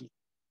 USD.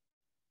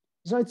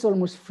 So it's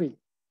almost free.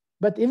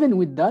 But even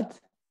with that,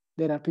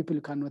 there are people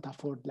who cannot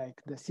afford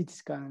like the CT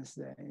scans,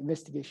 the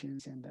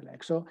investigations, and the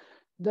like. So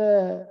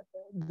the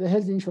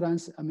health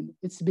insurance, I mean,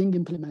 it's being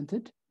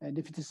implemented, and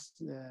if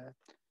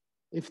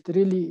it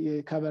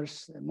really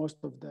covers most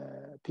of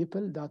the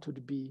people, that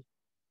would be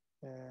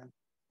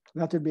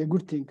a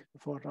good thing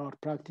for our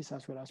practice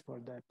as well as for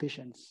the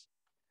patients.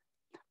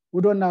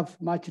 We don't have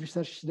much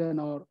research done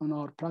on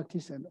our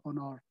practice and on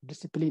our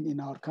discipline in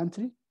our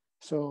country,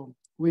 so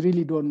we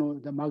really don't know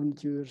the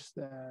magnitudes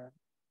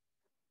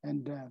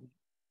and the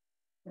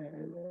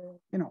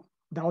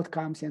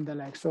outcomes and the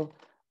like. So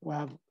we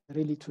have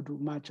really to do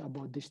much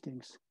about these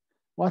things.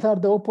 What are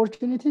the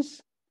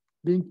opportunities?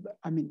 Being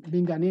an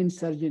ENT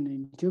surgeon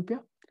in Ethiopia,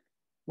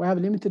 we have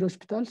limited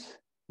hospitals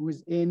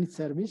with ENT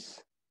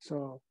service.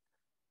 So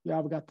we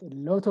have got a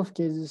lot of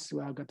cases.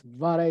 We have got a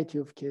variety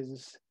of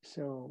cases.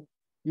 So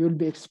you'll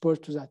be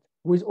exposed to that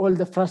with all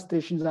the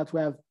frustrations that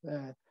we have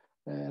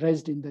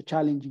raised in the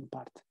challenging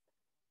part.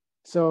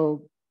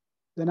 So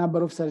the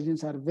number of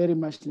surgeons are very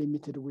much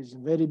limited with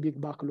very big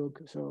backlog.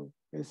 So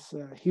it's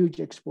a huge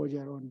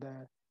exposure on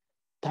the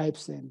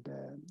types and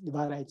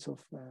varieties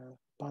of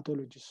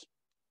pathologies.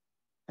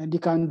 And you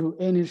can do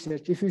any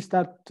research. If you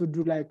start to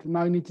do like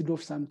magnitude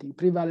of something,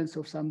 prevalence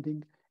of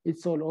something,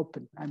 it's all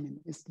open. I mean,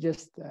 it's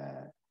just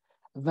a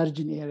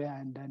virgin area,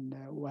 and then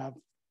we have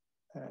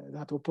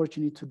that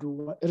opportunity to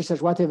do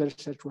research, whatever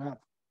research we have.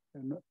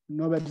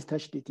 Nobody's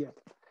touched it yet.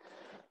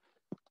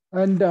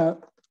 And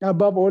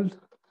above all,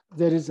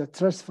 there is a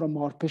trust from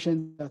our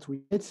patients that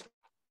we get,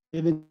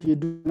 even if you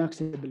do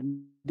unacceptable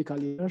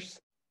medical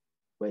errors.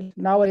 Well,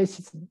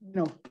 nowadays,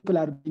 people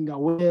are being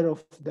aware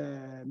of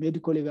the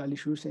medical legal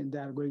issues, and they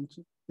are going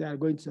to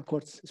the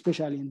courts,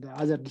 especially in the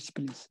other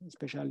disciplines,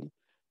 especially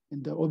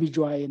in the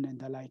OBGYN and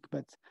the like.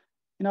 But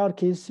in our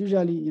case,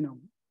 usually,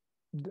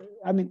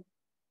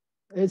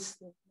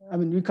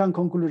 we can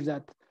conclude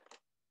that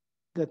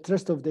the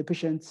trust of the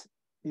patients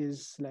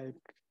is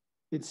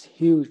it's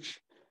huge.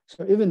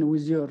 So even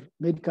with your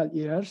medical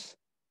errors,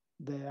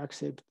 they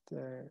accept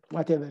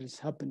whatever is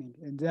happening,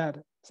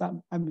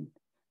 and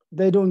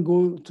they don't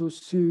go to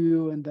sue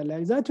you and the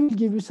like. That will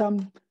give you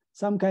some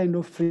kind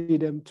of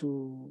freedom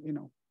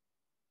to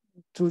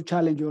to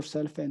challenge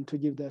yourself and to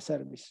give the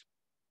service.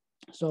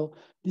 So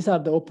these are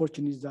the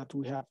opportunities that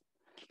we have.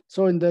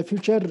 So in the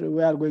future,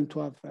 we are going to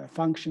have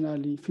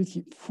functionally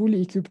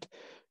fully equipped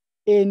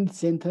ENT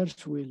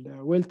centers with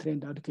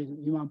well-trained educated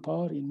human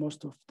power in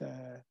most of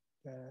the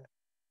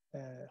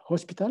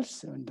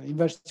hospitals, and the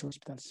university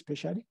hospitals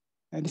especially.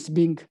 And it's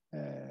being,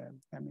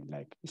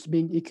 it's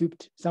being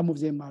equipped. Some of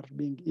them are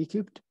being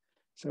equipped.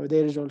 So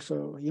there is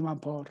also human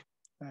power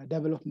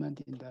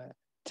development in the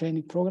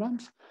training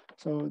programs.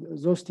 So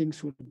those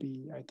things will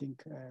be, I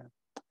think,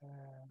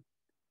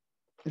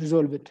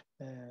 resolved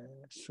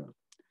soon.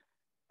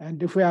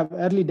 And if we have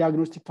early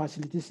diagnostic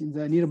facilities in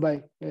the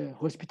nearby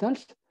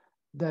hospitals,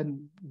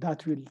 then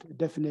that will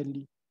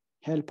definitely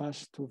help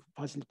us to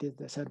facilitate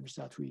the service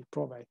that we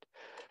provide.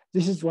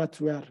 This is what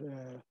we are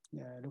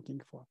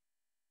looking for.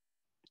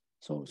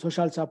 So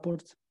social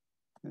support,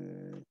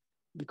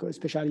 because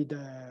especially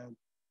the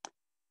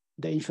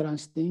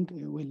insurance thing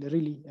will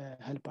really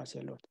help us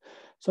a lot.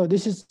 So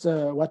this is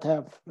what I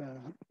have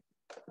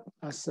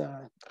as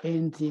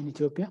ENT in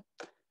Ethiopia,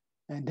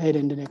 and head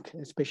and neck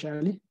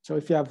especially. So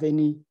if you have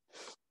any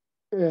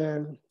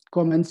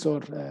comments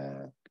or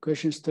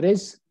questions to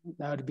raise,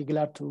 I would be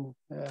glad to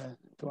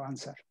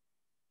answer.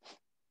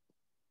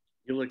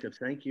 Yilkal,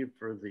 thank you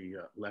for the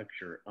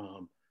lecture.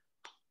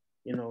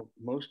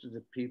 Most of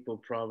the people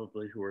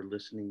probably who are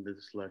listening to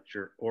this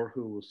lecture or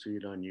who will see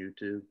it on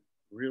YouTube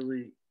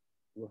really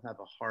will have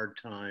a hard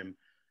time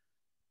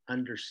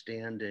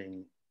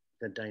understanding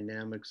the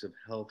dynamics of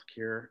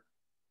healthcare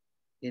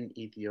in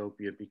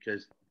Ethiopia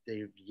because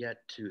they've yet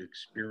to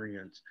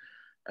experience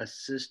a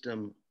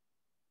system,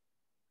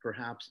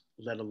 perhaps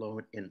let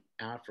alone in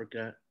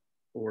Africa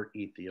or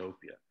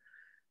Ethiopia.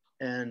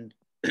 And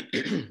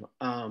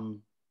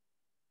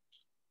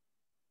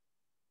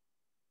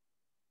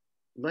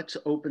let's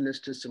open this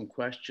to some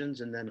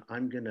questions, and then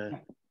I'm going to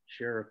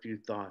share a few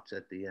thoughts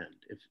at the end.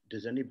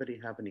 Does anybody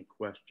have any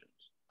questions?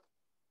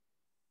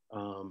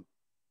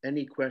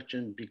 Any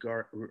question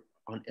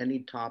on any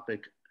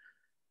topic,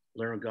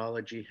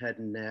 laryngology, head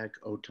and neck,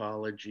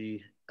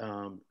 otology,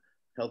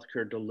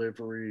 healthcare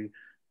delivery,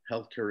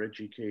 healthcare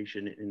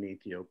education in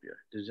Ethiopia?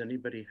 Does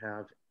anybody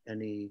have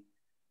any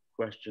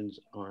questions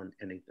on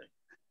anything?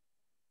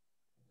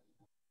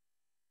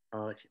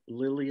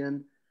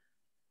 Lillian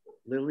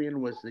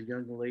was the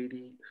young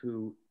lady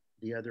who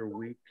the other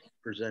week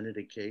presented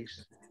a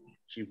case.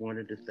 She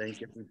wanted to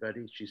thank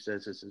everybody. She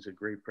says this is a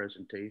great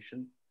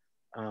presentation.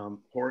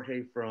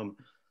 Jorge from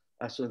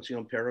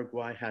Asuncion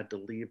Paraguay had to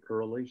leave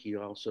early. He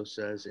also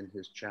says in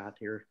his chat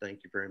here,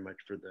 thank you very much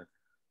for the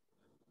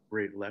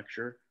great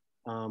lecture.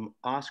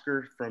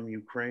 Oscar from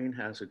Ukraine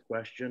has a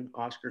question.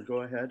 Oscar,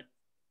 go ahead.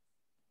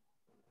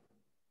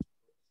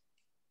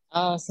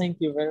 Thank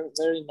you. Very,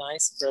 very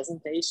nice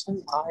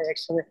presentation.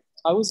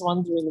 I was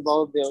wondering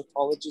about the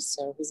oncology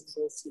service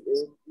because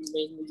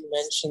mainly you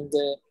mentioned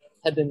the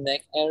head and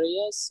neck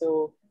area.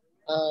 So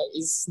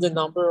is the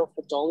number of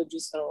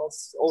pathologists are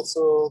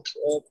also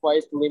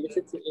quite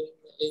limited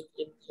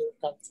in your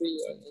country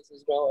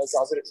as well as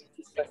other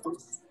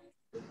specialties?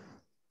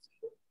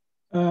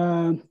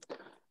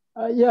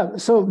 Yeah,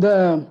 so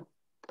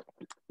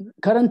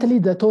currently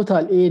the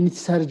total ENT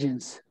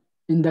surgeons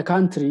in the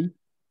country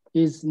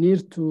is near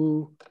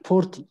to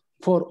 40.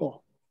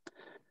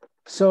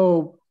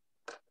 So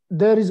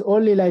there is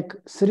only like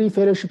 3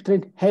 fellowship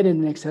trained head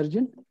and neck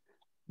surgeon.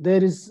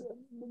 There is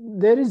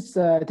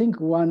I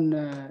think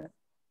one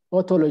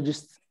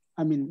otologist,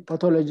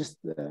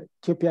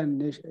 Ethiopian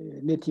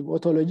native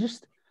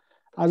otologist.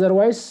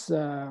 Otherwise,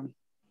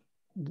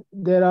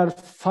 there are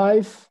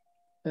 5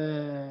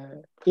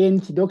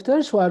 ENT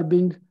doctors who are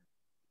being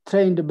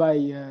trained by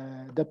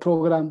the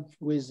program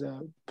with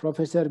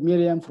Professor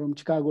Miriam from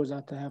Chicago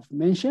that I have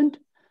mentioned.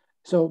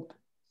 So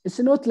it's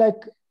not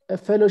like a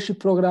fellowship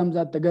program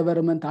that the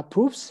government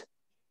approves,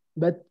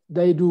 but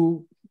they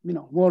do,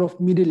 more of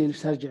middle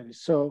surgery.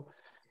 So,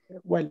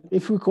 well,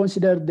 if we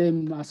consider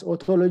them as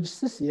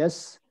otologists,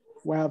 yes,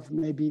 we have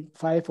maybe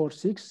 5 or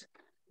 6.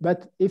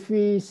 But if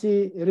we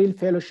see real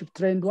fellowship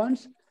trained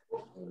ones,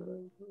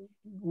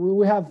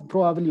 we have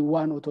probably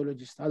 1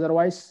 otologist.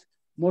 Otherwise,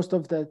 most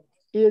of the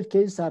ear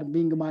cases are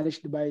being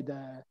managed by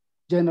the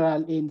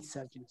general ENT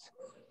surgeons.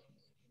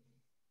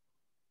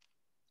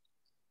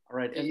 All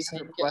right.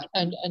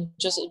 And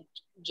just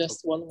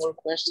one more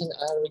question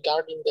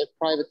regarding the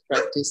private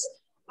practice.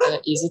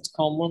 Is it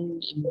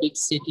common in big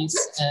cities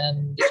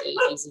and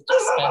is it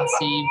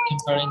expensive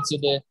comparing to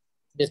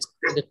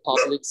the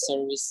public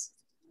service?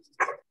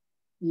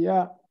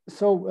 Yeah.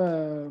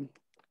 So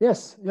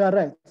yes, you are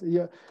right.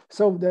 Yeah.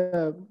 So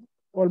the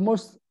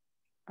almost,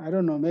 I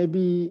don't know,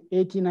 maybe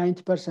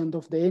 80–90%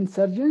 of the ENT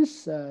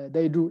surgeons,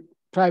 they do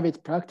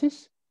private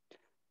practice.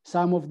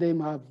 Some of them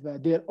have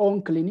their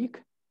own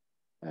clinic,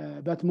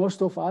 but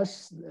most of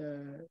us,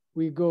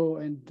 we go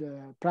and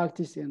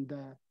practice in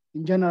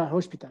general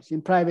hospitals,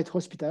 in private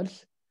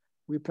hospitals.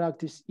 We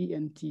practice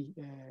ENT,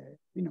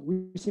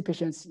 we see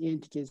patients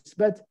ENT cases.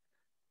 But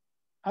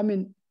I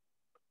mean,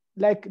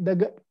 like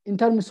in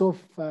terms of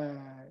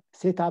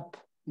setup,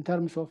 in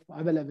terms of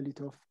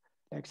availability of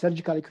like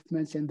surgical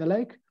equipments and the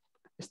like,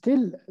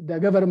 still the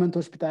government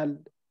hospital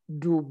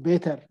do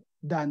better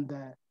than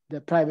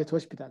the private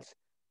hospitals,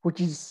 which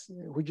is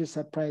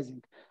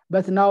surprising.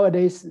 But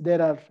nowadays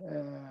there are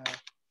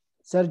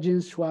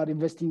surgeons who are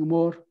investing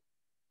more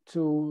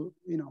to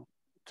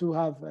to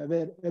have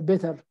a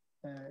better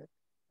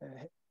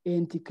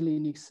ENT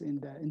clinics in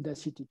the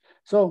city.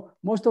 So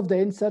most of the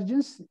ENT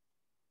surgeons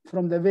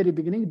from the very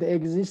beginning, they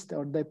exist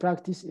or they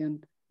practice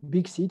in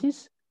big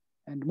cities,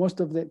 and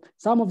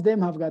some of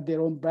them have got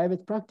their own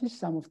private practice.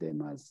 Some of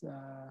them has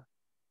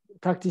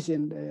practice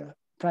in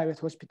private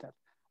hospital.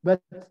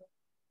 But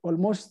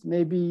almost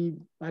maybe,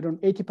 I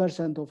don't know,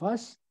 80% of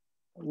us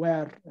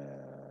were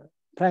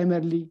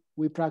primarily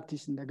we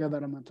practice in the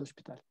government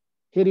hospital.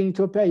 Here in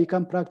Ethiopia, you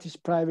can practice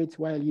private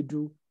while you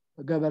do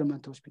a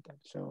government hospital.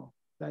 So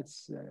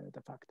that's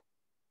the fact.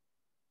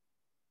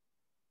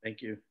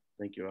 Thank you.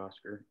 Thank you,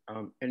 Oscar.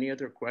 Any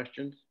other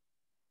questions?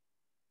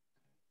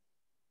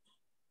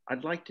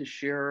 I'd like to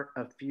share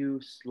a few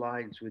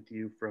slides with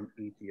you from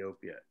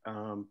Ethiopia.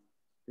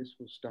 This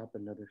will stop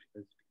another.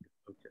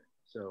 Okay,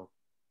 so.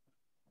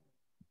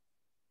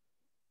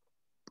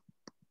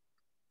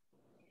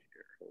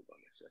 Here, hold on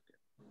a second.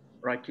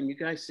 All right, can you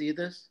guys see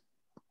this?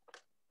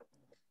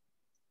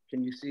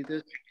 Can you see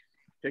this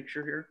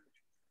picture here?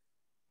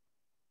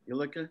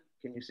 Yilkal,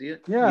 can you see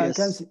it? Yeah, yes.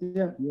 I can see.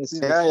 Yeah. Yes.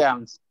 Yeah.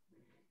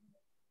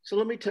 So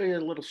let me tell you a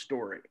little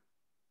story.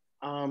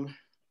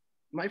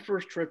 My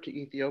first trip to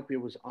Ethiopia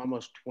was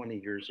almost 20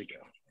 years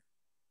ago.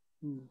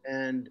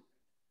 And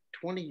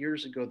 20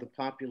 years ago, the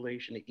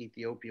population of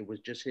Ethiopia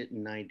was just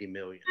hitting 90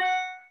 million.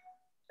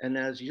 And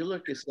as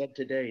Yilkal said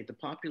today, the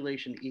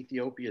population of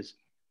Ethiopia is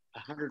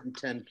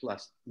 110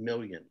 plus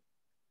million.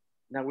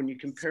 Now, when you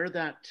compare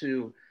that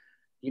to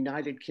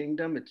United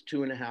Kingdom, it's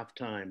 2.5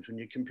 times. When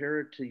you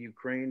compare it to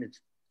Ukraine,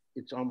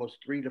 it's almost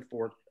 3 to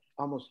 4,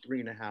 almost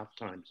 3.5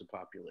 times the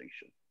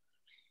population.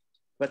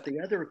 But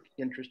the other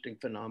interesting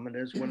phenomenon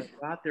is when I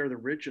got there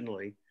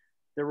originally,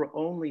 there were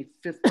only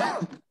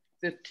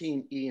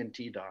 15 ENT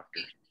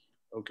doctors,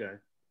 okay?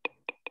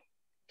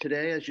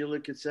 Today, as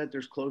Yilkal said,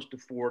 there's close to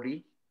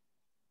 40.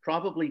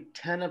 Probably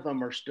 10 of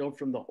them are still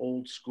from the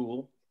old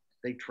school.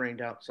 They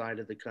trained outside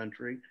of the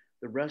country.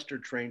 The rest are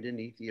trained in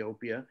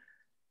Ethiopia.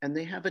 And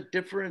they have a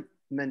different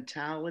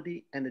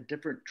mentality and a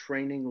different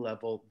training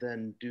level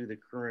than do the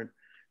current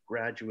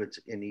graduates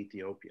in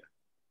Ethiopia.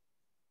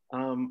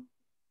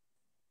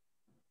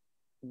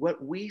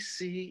 what we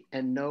see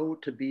and know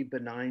to be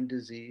benign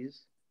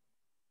disease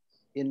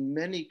in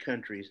many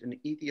countries, in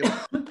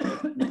Ethiopia,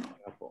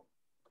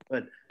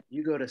 but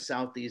you go to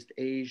Southeast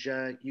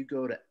Asia, you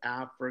go to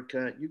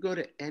Africa, you go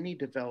to any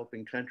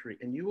developing country,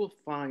 and you will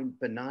find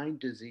benign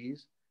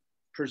disease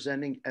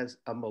presenting as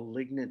a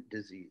malignant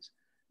disease,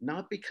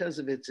 not because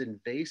of its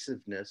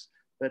invasiveness,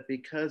 but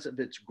because of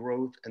its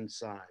growth and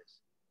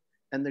size.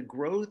 And the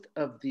growth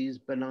of these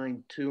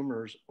benign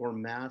tumors or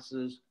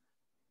masses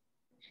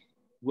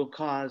will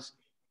cause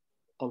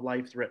a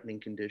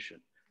life-threatening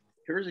condition.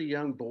 Here's a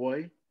young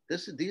boy.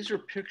 These are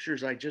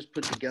pictures I just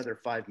put together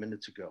 5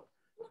 minutes ago.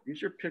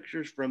 These are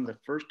pictures from the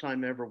first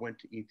time I ever went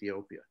to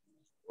Ethiopia.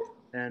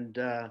 And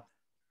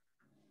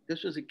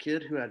this was a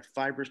kid who had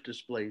fibrous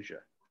dysplasia.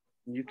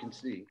 And you can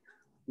see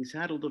he's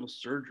had a little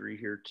surgery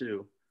here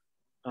too.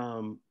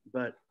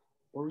 But,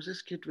 or was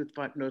this kid with,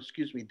 no,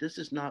 excuse me, this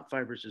is not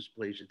fibrous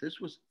dysplasia. This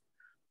was,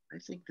 I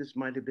think this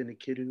might have been a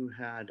kid who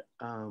had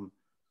an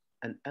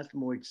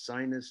ethmoid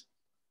sinus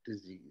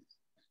disease.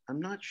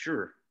 I'm not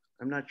sure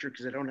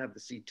because I don't have the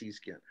CT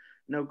scan.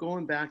 Now,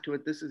 going back to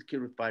it, this is a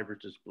kid with fibrous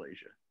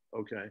dysplasia.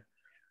 Okay.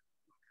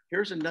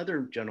 Here's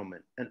another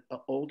gentleman, an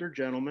older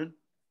gentleman,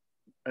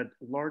 a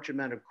large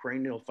amount of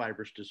cranial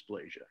fibrous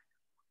dysplasia.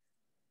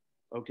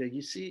 Okay,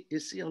 you see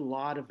a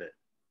lot of it.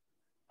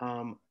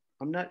 I'm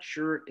not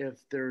sure if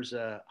there's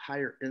a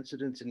higher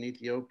incidence in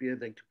Ethiopia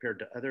than compared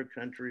to other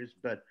countries,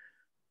 but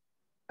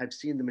I've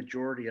seen the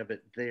majority of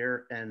it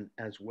there, and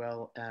as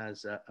well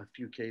as a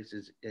few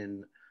cases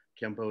in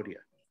Cambodia.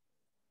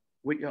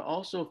 What you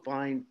also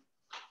find,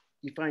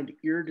 you find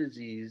ear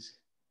disease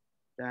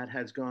that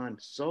has gone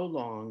so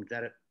long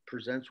that it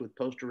presents with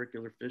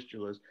post-auricular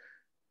fistulas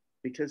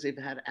because they've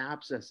had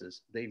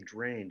abscesses, they've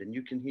drained. And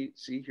you can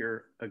see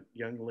here a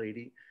young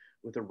lady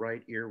with a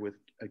right ear with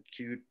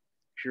acute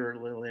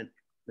purulent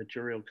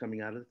material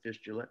coming out of the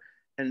fistula.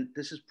 And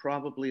this is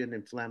probably an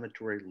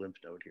inflammatory lymph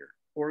node here,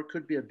 or it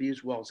could be a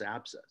Beeswell's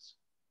abscess,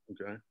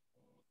 okay?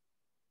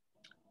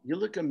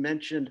 Yilkal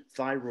mentioned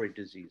thyroid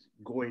disease,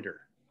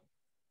 goiter.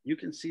 You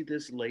can see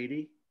this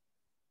lady,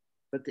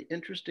 but the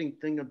interesting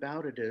thing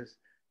about it is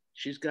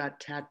she's got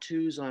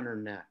tattoos on her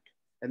neck.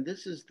 And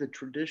this is the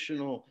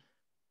traditional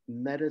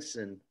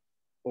medicine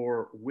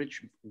or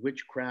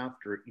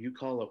witchcraft, or you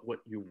call it what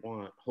you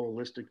want,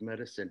 holistic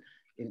medicine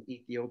in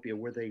Ethiopia,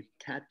 where they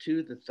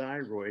tattoo the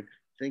thyroid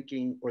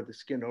thinking, or the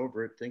skin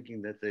over it,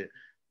 thinking that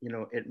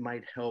it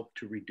might help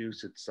to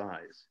reduce its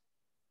size.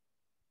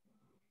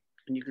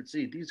 And you can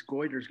see these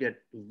goiters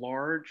get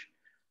large.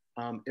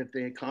 If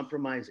they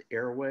compromise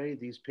airway,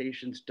 these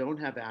patients don't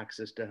have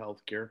access to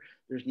healthcare.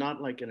 There's not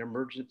like an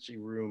emergency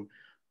room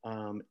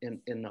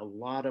in a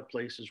lot of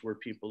places where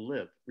people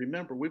live.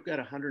 Remember, we've got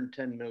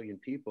 110 million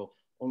people.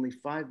 Only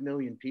 5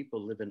 million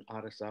people live in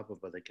Addis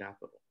Ababa, the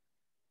capital,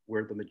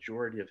 where the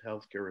majority of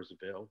healthcare is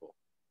available.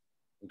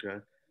 Okay.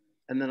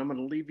 And then I'm going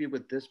to leave you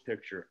with this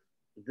picture.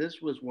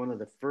 This was one of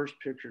the first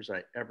pictures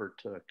I ever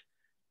took,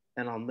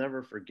 and I'll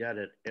never forget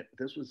it.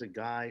 This was a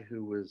guy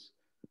who was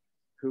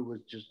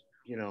just,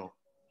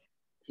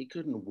 he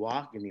couldn't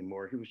walk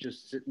anymore. He was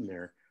just sitting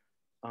there.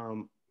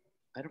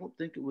 I don't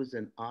think it was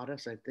in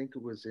Addis. I think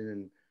it was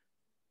in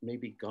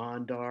maybe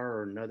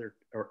Gondar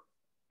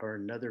or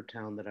another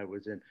town that I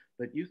was in.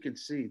 But you can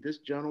see this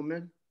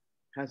gentleman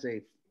has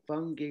a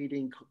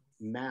fungating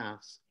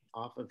mass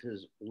off of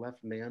his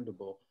left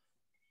mandible,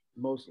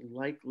 most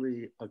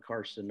likely a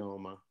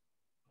carcinoma.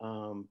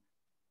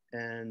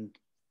 And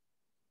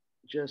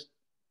just,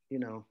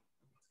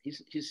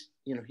 he's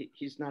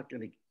not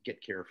going to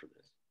get care for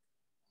this.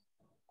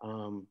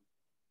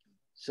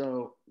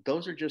 So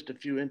those are just a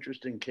few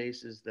interesting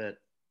cases that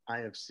I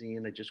have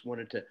seen. I just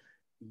wanted to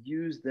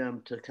use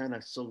them to kind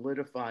of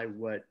solidify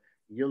what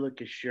Yilkal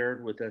has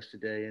shared with us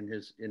today in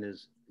his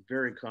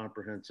very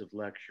comprehensive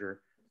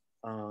lecture.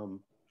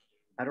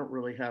 I don't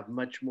really have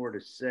much more to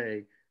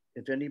say.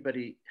 If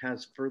anybody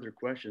has further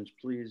questions,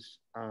 please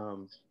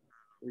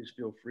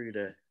feel free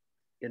to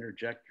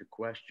interject your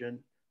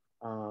question.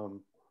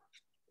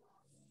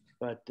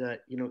 But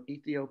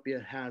Ethiopia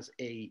has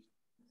a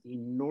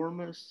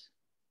enormous,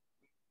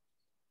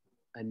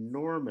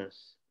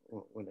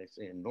 well, when I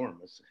say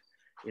enormous,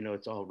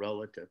 it's all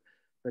relative,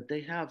 but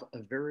they have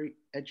a very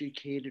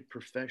educated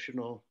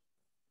professional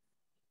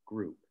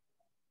group.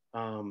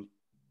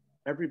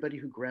 Everybody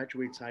who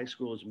graduates high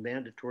school is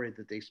mandatory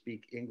that they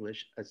speak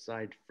English,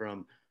 aside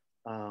from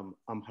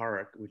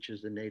Amharic, which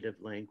is the native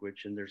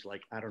language. And there's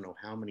like, I don't know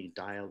how many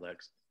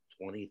dialects,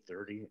 20,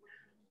 30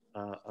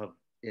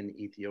 in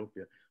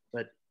Ethiopia.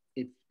 But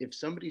if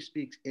somebody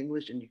speaks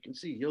English, and you can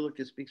see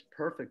Yilkal speaks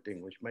perfect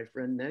English. My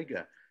friend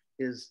Nega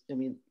is,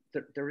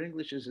 their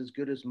English is as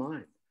good as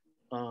mine.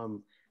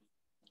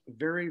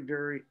 Very,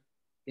 very,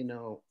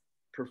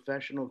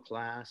 professional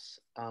class.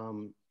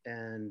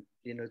 And,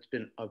 it's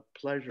been a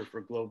pleasure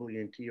for Global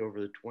ENT over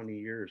the 20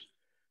 years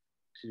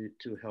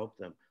to help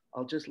them.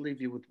 I'll just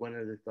leave you with one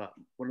other thought.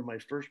 One of my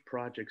first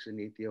projects in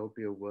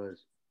Ethiopia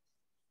was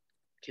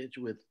kids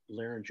with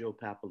laryngeal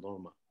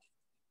papilloma.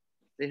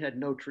 They had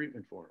no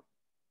treatment for them.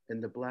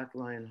 In the Black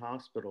Lion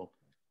Hospital,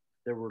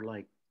 there were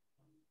like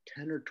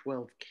 10 or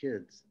 12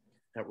 kids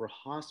that were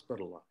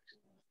hospitalized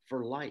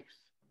for life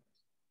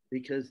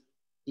because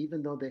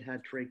even though they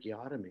had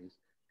tracheotomies,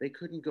 they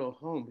couldn't go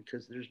home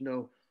because there's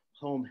no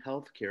home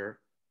health care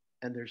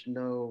and there's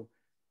no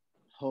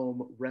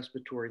home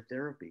respiratory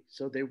therapy.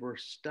 So they were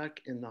stuck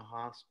in the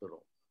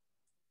hospital.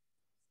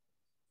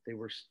 They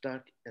were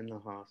stuck in the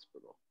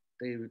hospital.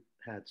 They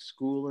had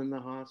school in the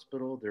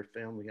hospital. Their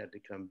family had to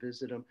come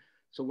visit them.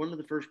 So one of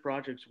the first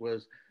projects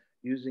was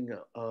using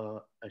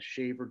a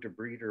shaver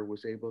debrider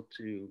was able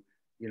to,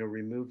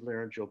 remove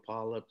laryngeal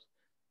polyps.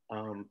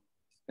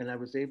 And I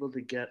was able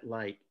to get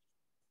like,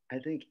 I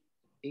think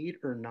 8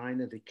 or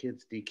 9 of the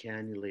kids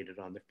decannulated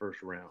on the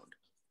first round.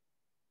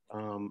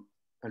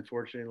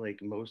 Unfortunately,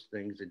 like most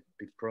things,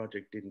 the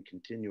project didn't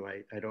continue.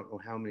 I don't know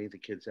how many of the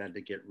kids had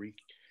to get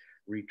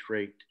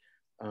retrached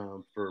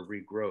for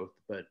regrowth,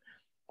 but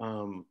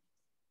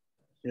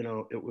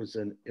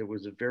it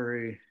was a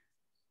very,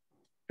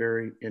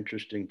 very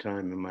interesting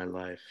time in my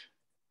life.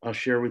 I'll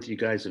share with you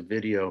guys a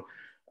video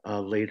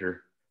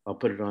later. I'll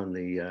put it on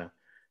the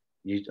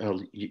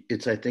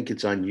I think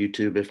it's on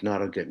YouTube. If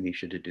not, I'll get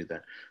Misha to do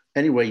that.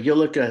 Anyway,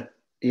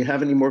 you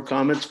have any more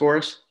comments for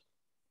us?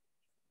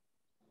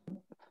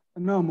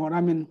 No more.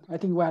 I mean, I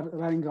think we're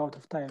running out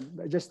of time.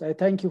 But I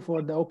thank you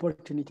for the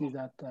opportunity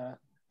that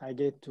I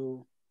get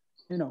to,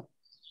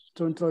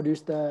 to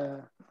introduce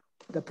the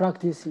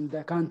practice in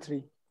the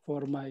country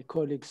for my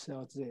colleagues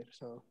out there.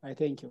 So I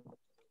thank you.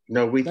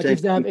 No, but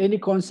if they have any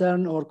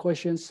concern or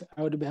questions,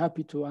 I would be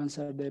happy to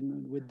answer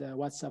them with the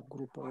WhatsApp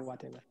group or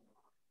whatever.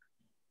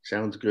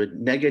 Sounds good.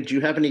 Nega, do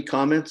you have any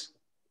comments?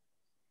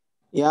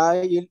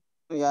 Yeah,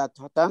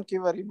 thank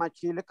you very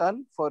much,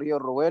 Yilkal, for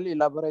your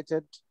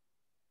well-elaborated,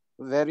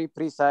 very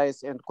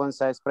precise and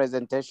concise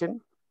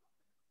presentation.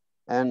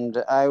 And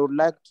I would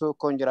like to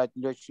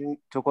congratulate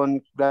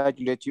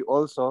you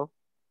also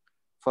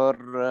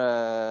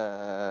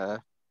for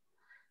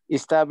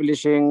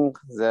establishing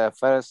the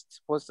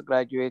first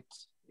postgraduate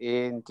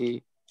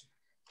ENT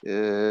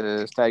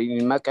study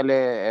in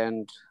Mekelle,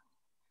 and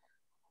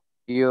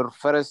your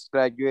first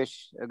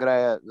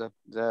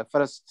the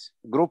first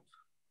group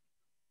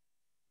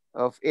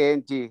of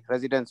ENT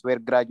residents were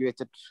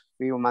graduated a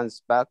few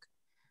months back.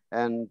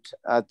 And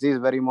at this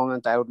very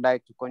moment, I would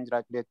like to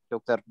congratulate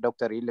Dr.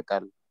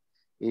 Yilkal.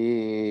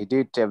 He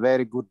did a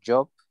very good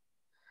job.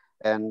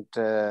 And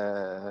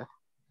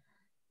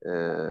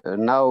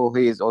now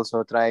he is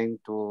also trying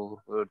to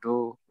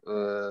do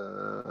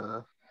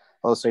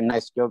also a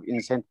nice job in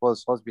St.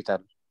 Paul's Hospital.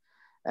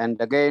 And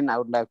again, I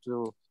would like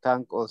to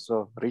thank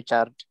also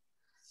Richard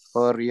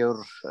for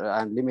your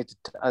unlimited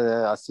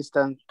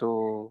assistance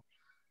to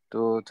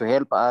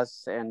help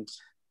us. And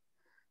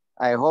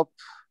I hope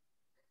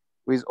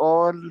with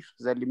all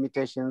the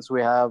limitations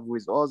we have,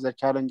 with all the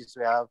challenges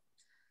we have,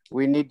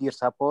 we need your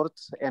support,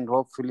 and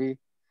hopefully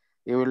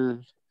you will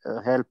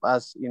help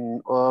us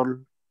in all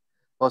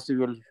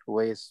possible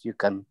ways you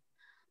can.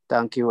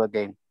 Thank you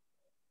again.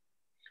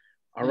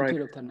 All right.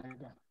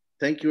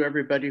 Thank you,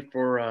 everybody,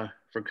 for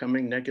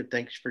coming. Nega,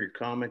 thanks for your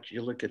comments.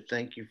 Yilkal,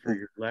 thank you for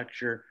your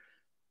lecture.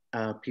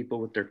 People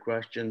with their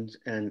questions.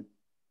 And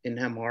in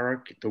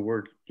Amharic, the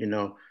word,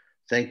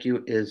 thank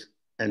you is,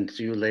 and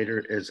see you later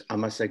is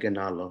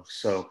amaseganalo.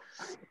 So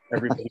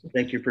everybody,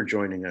 thank you for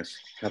joining us.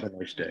 Have a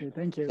nice day. Okay,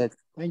 thank you.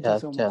 Thank you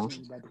so much,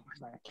 everybody.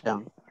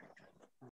 Bye.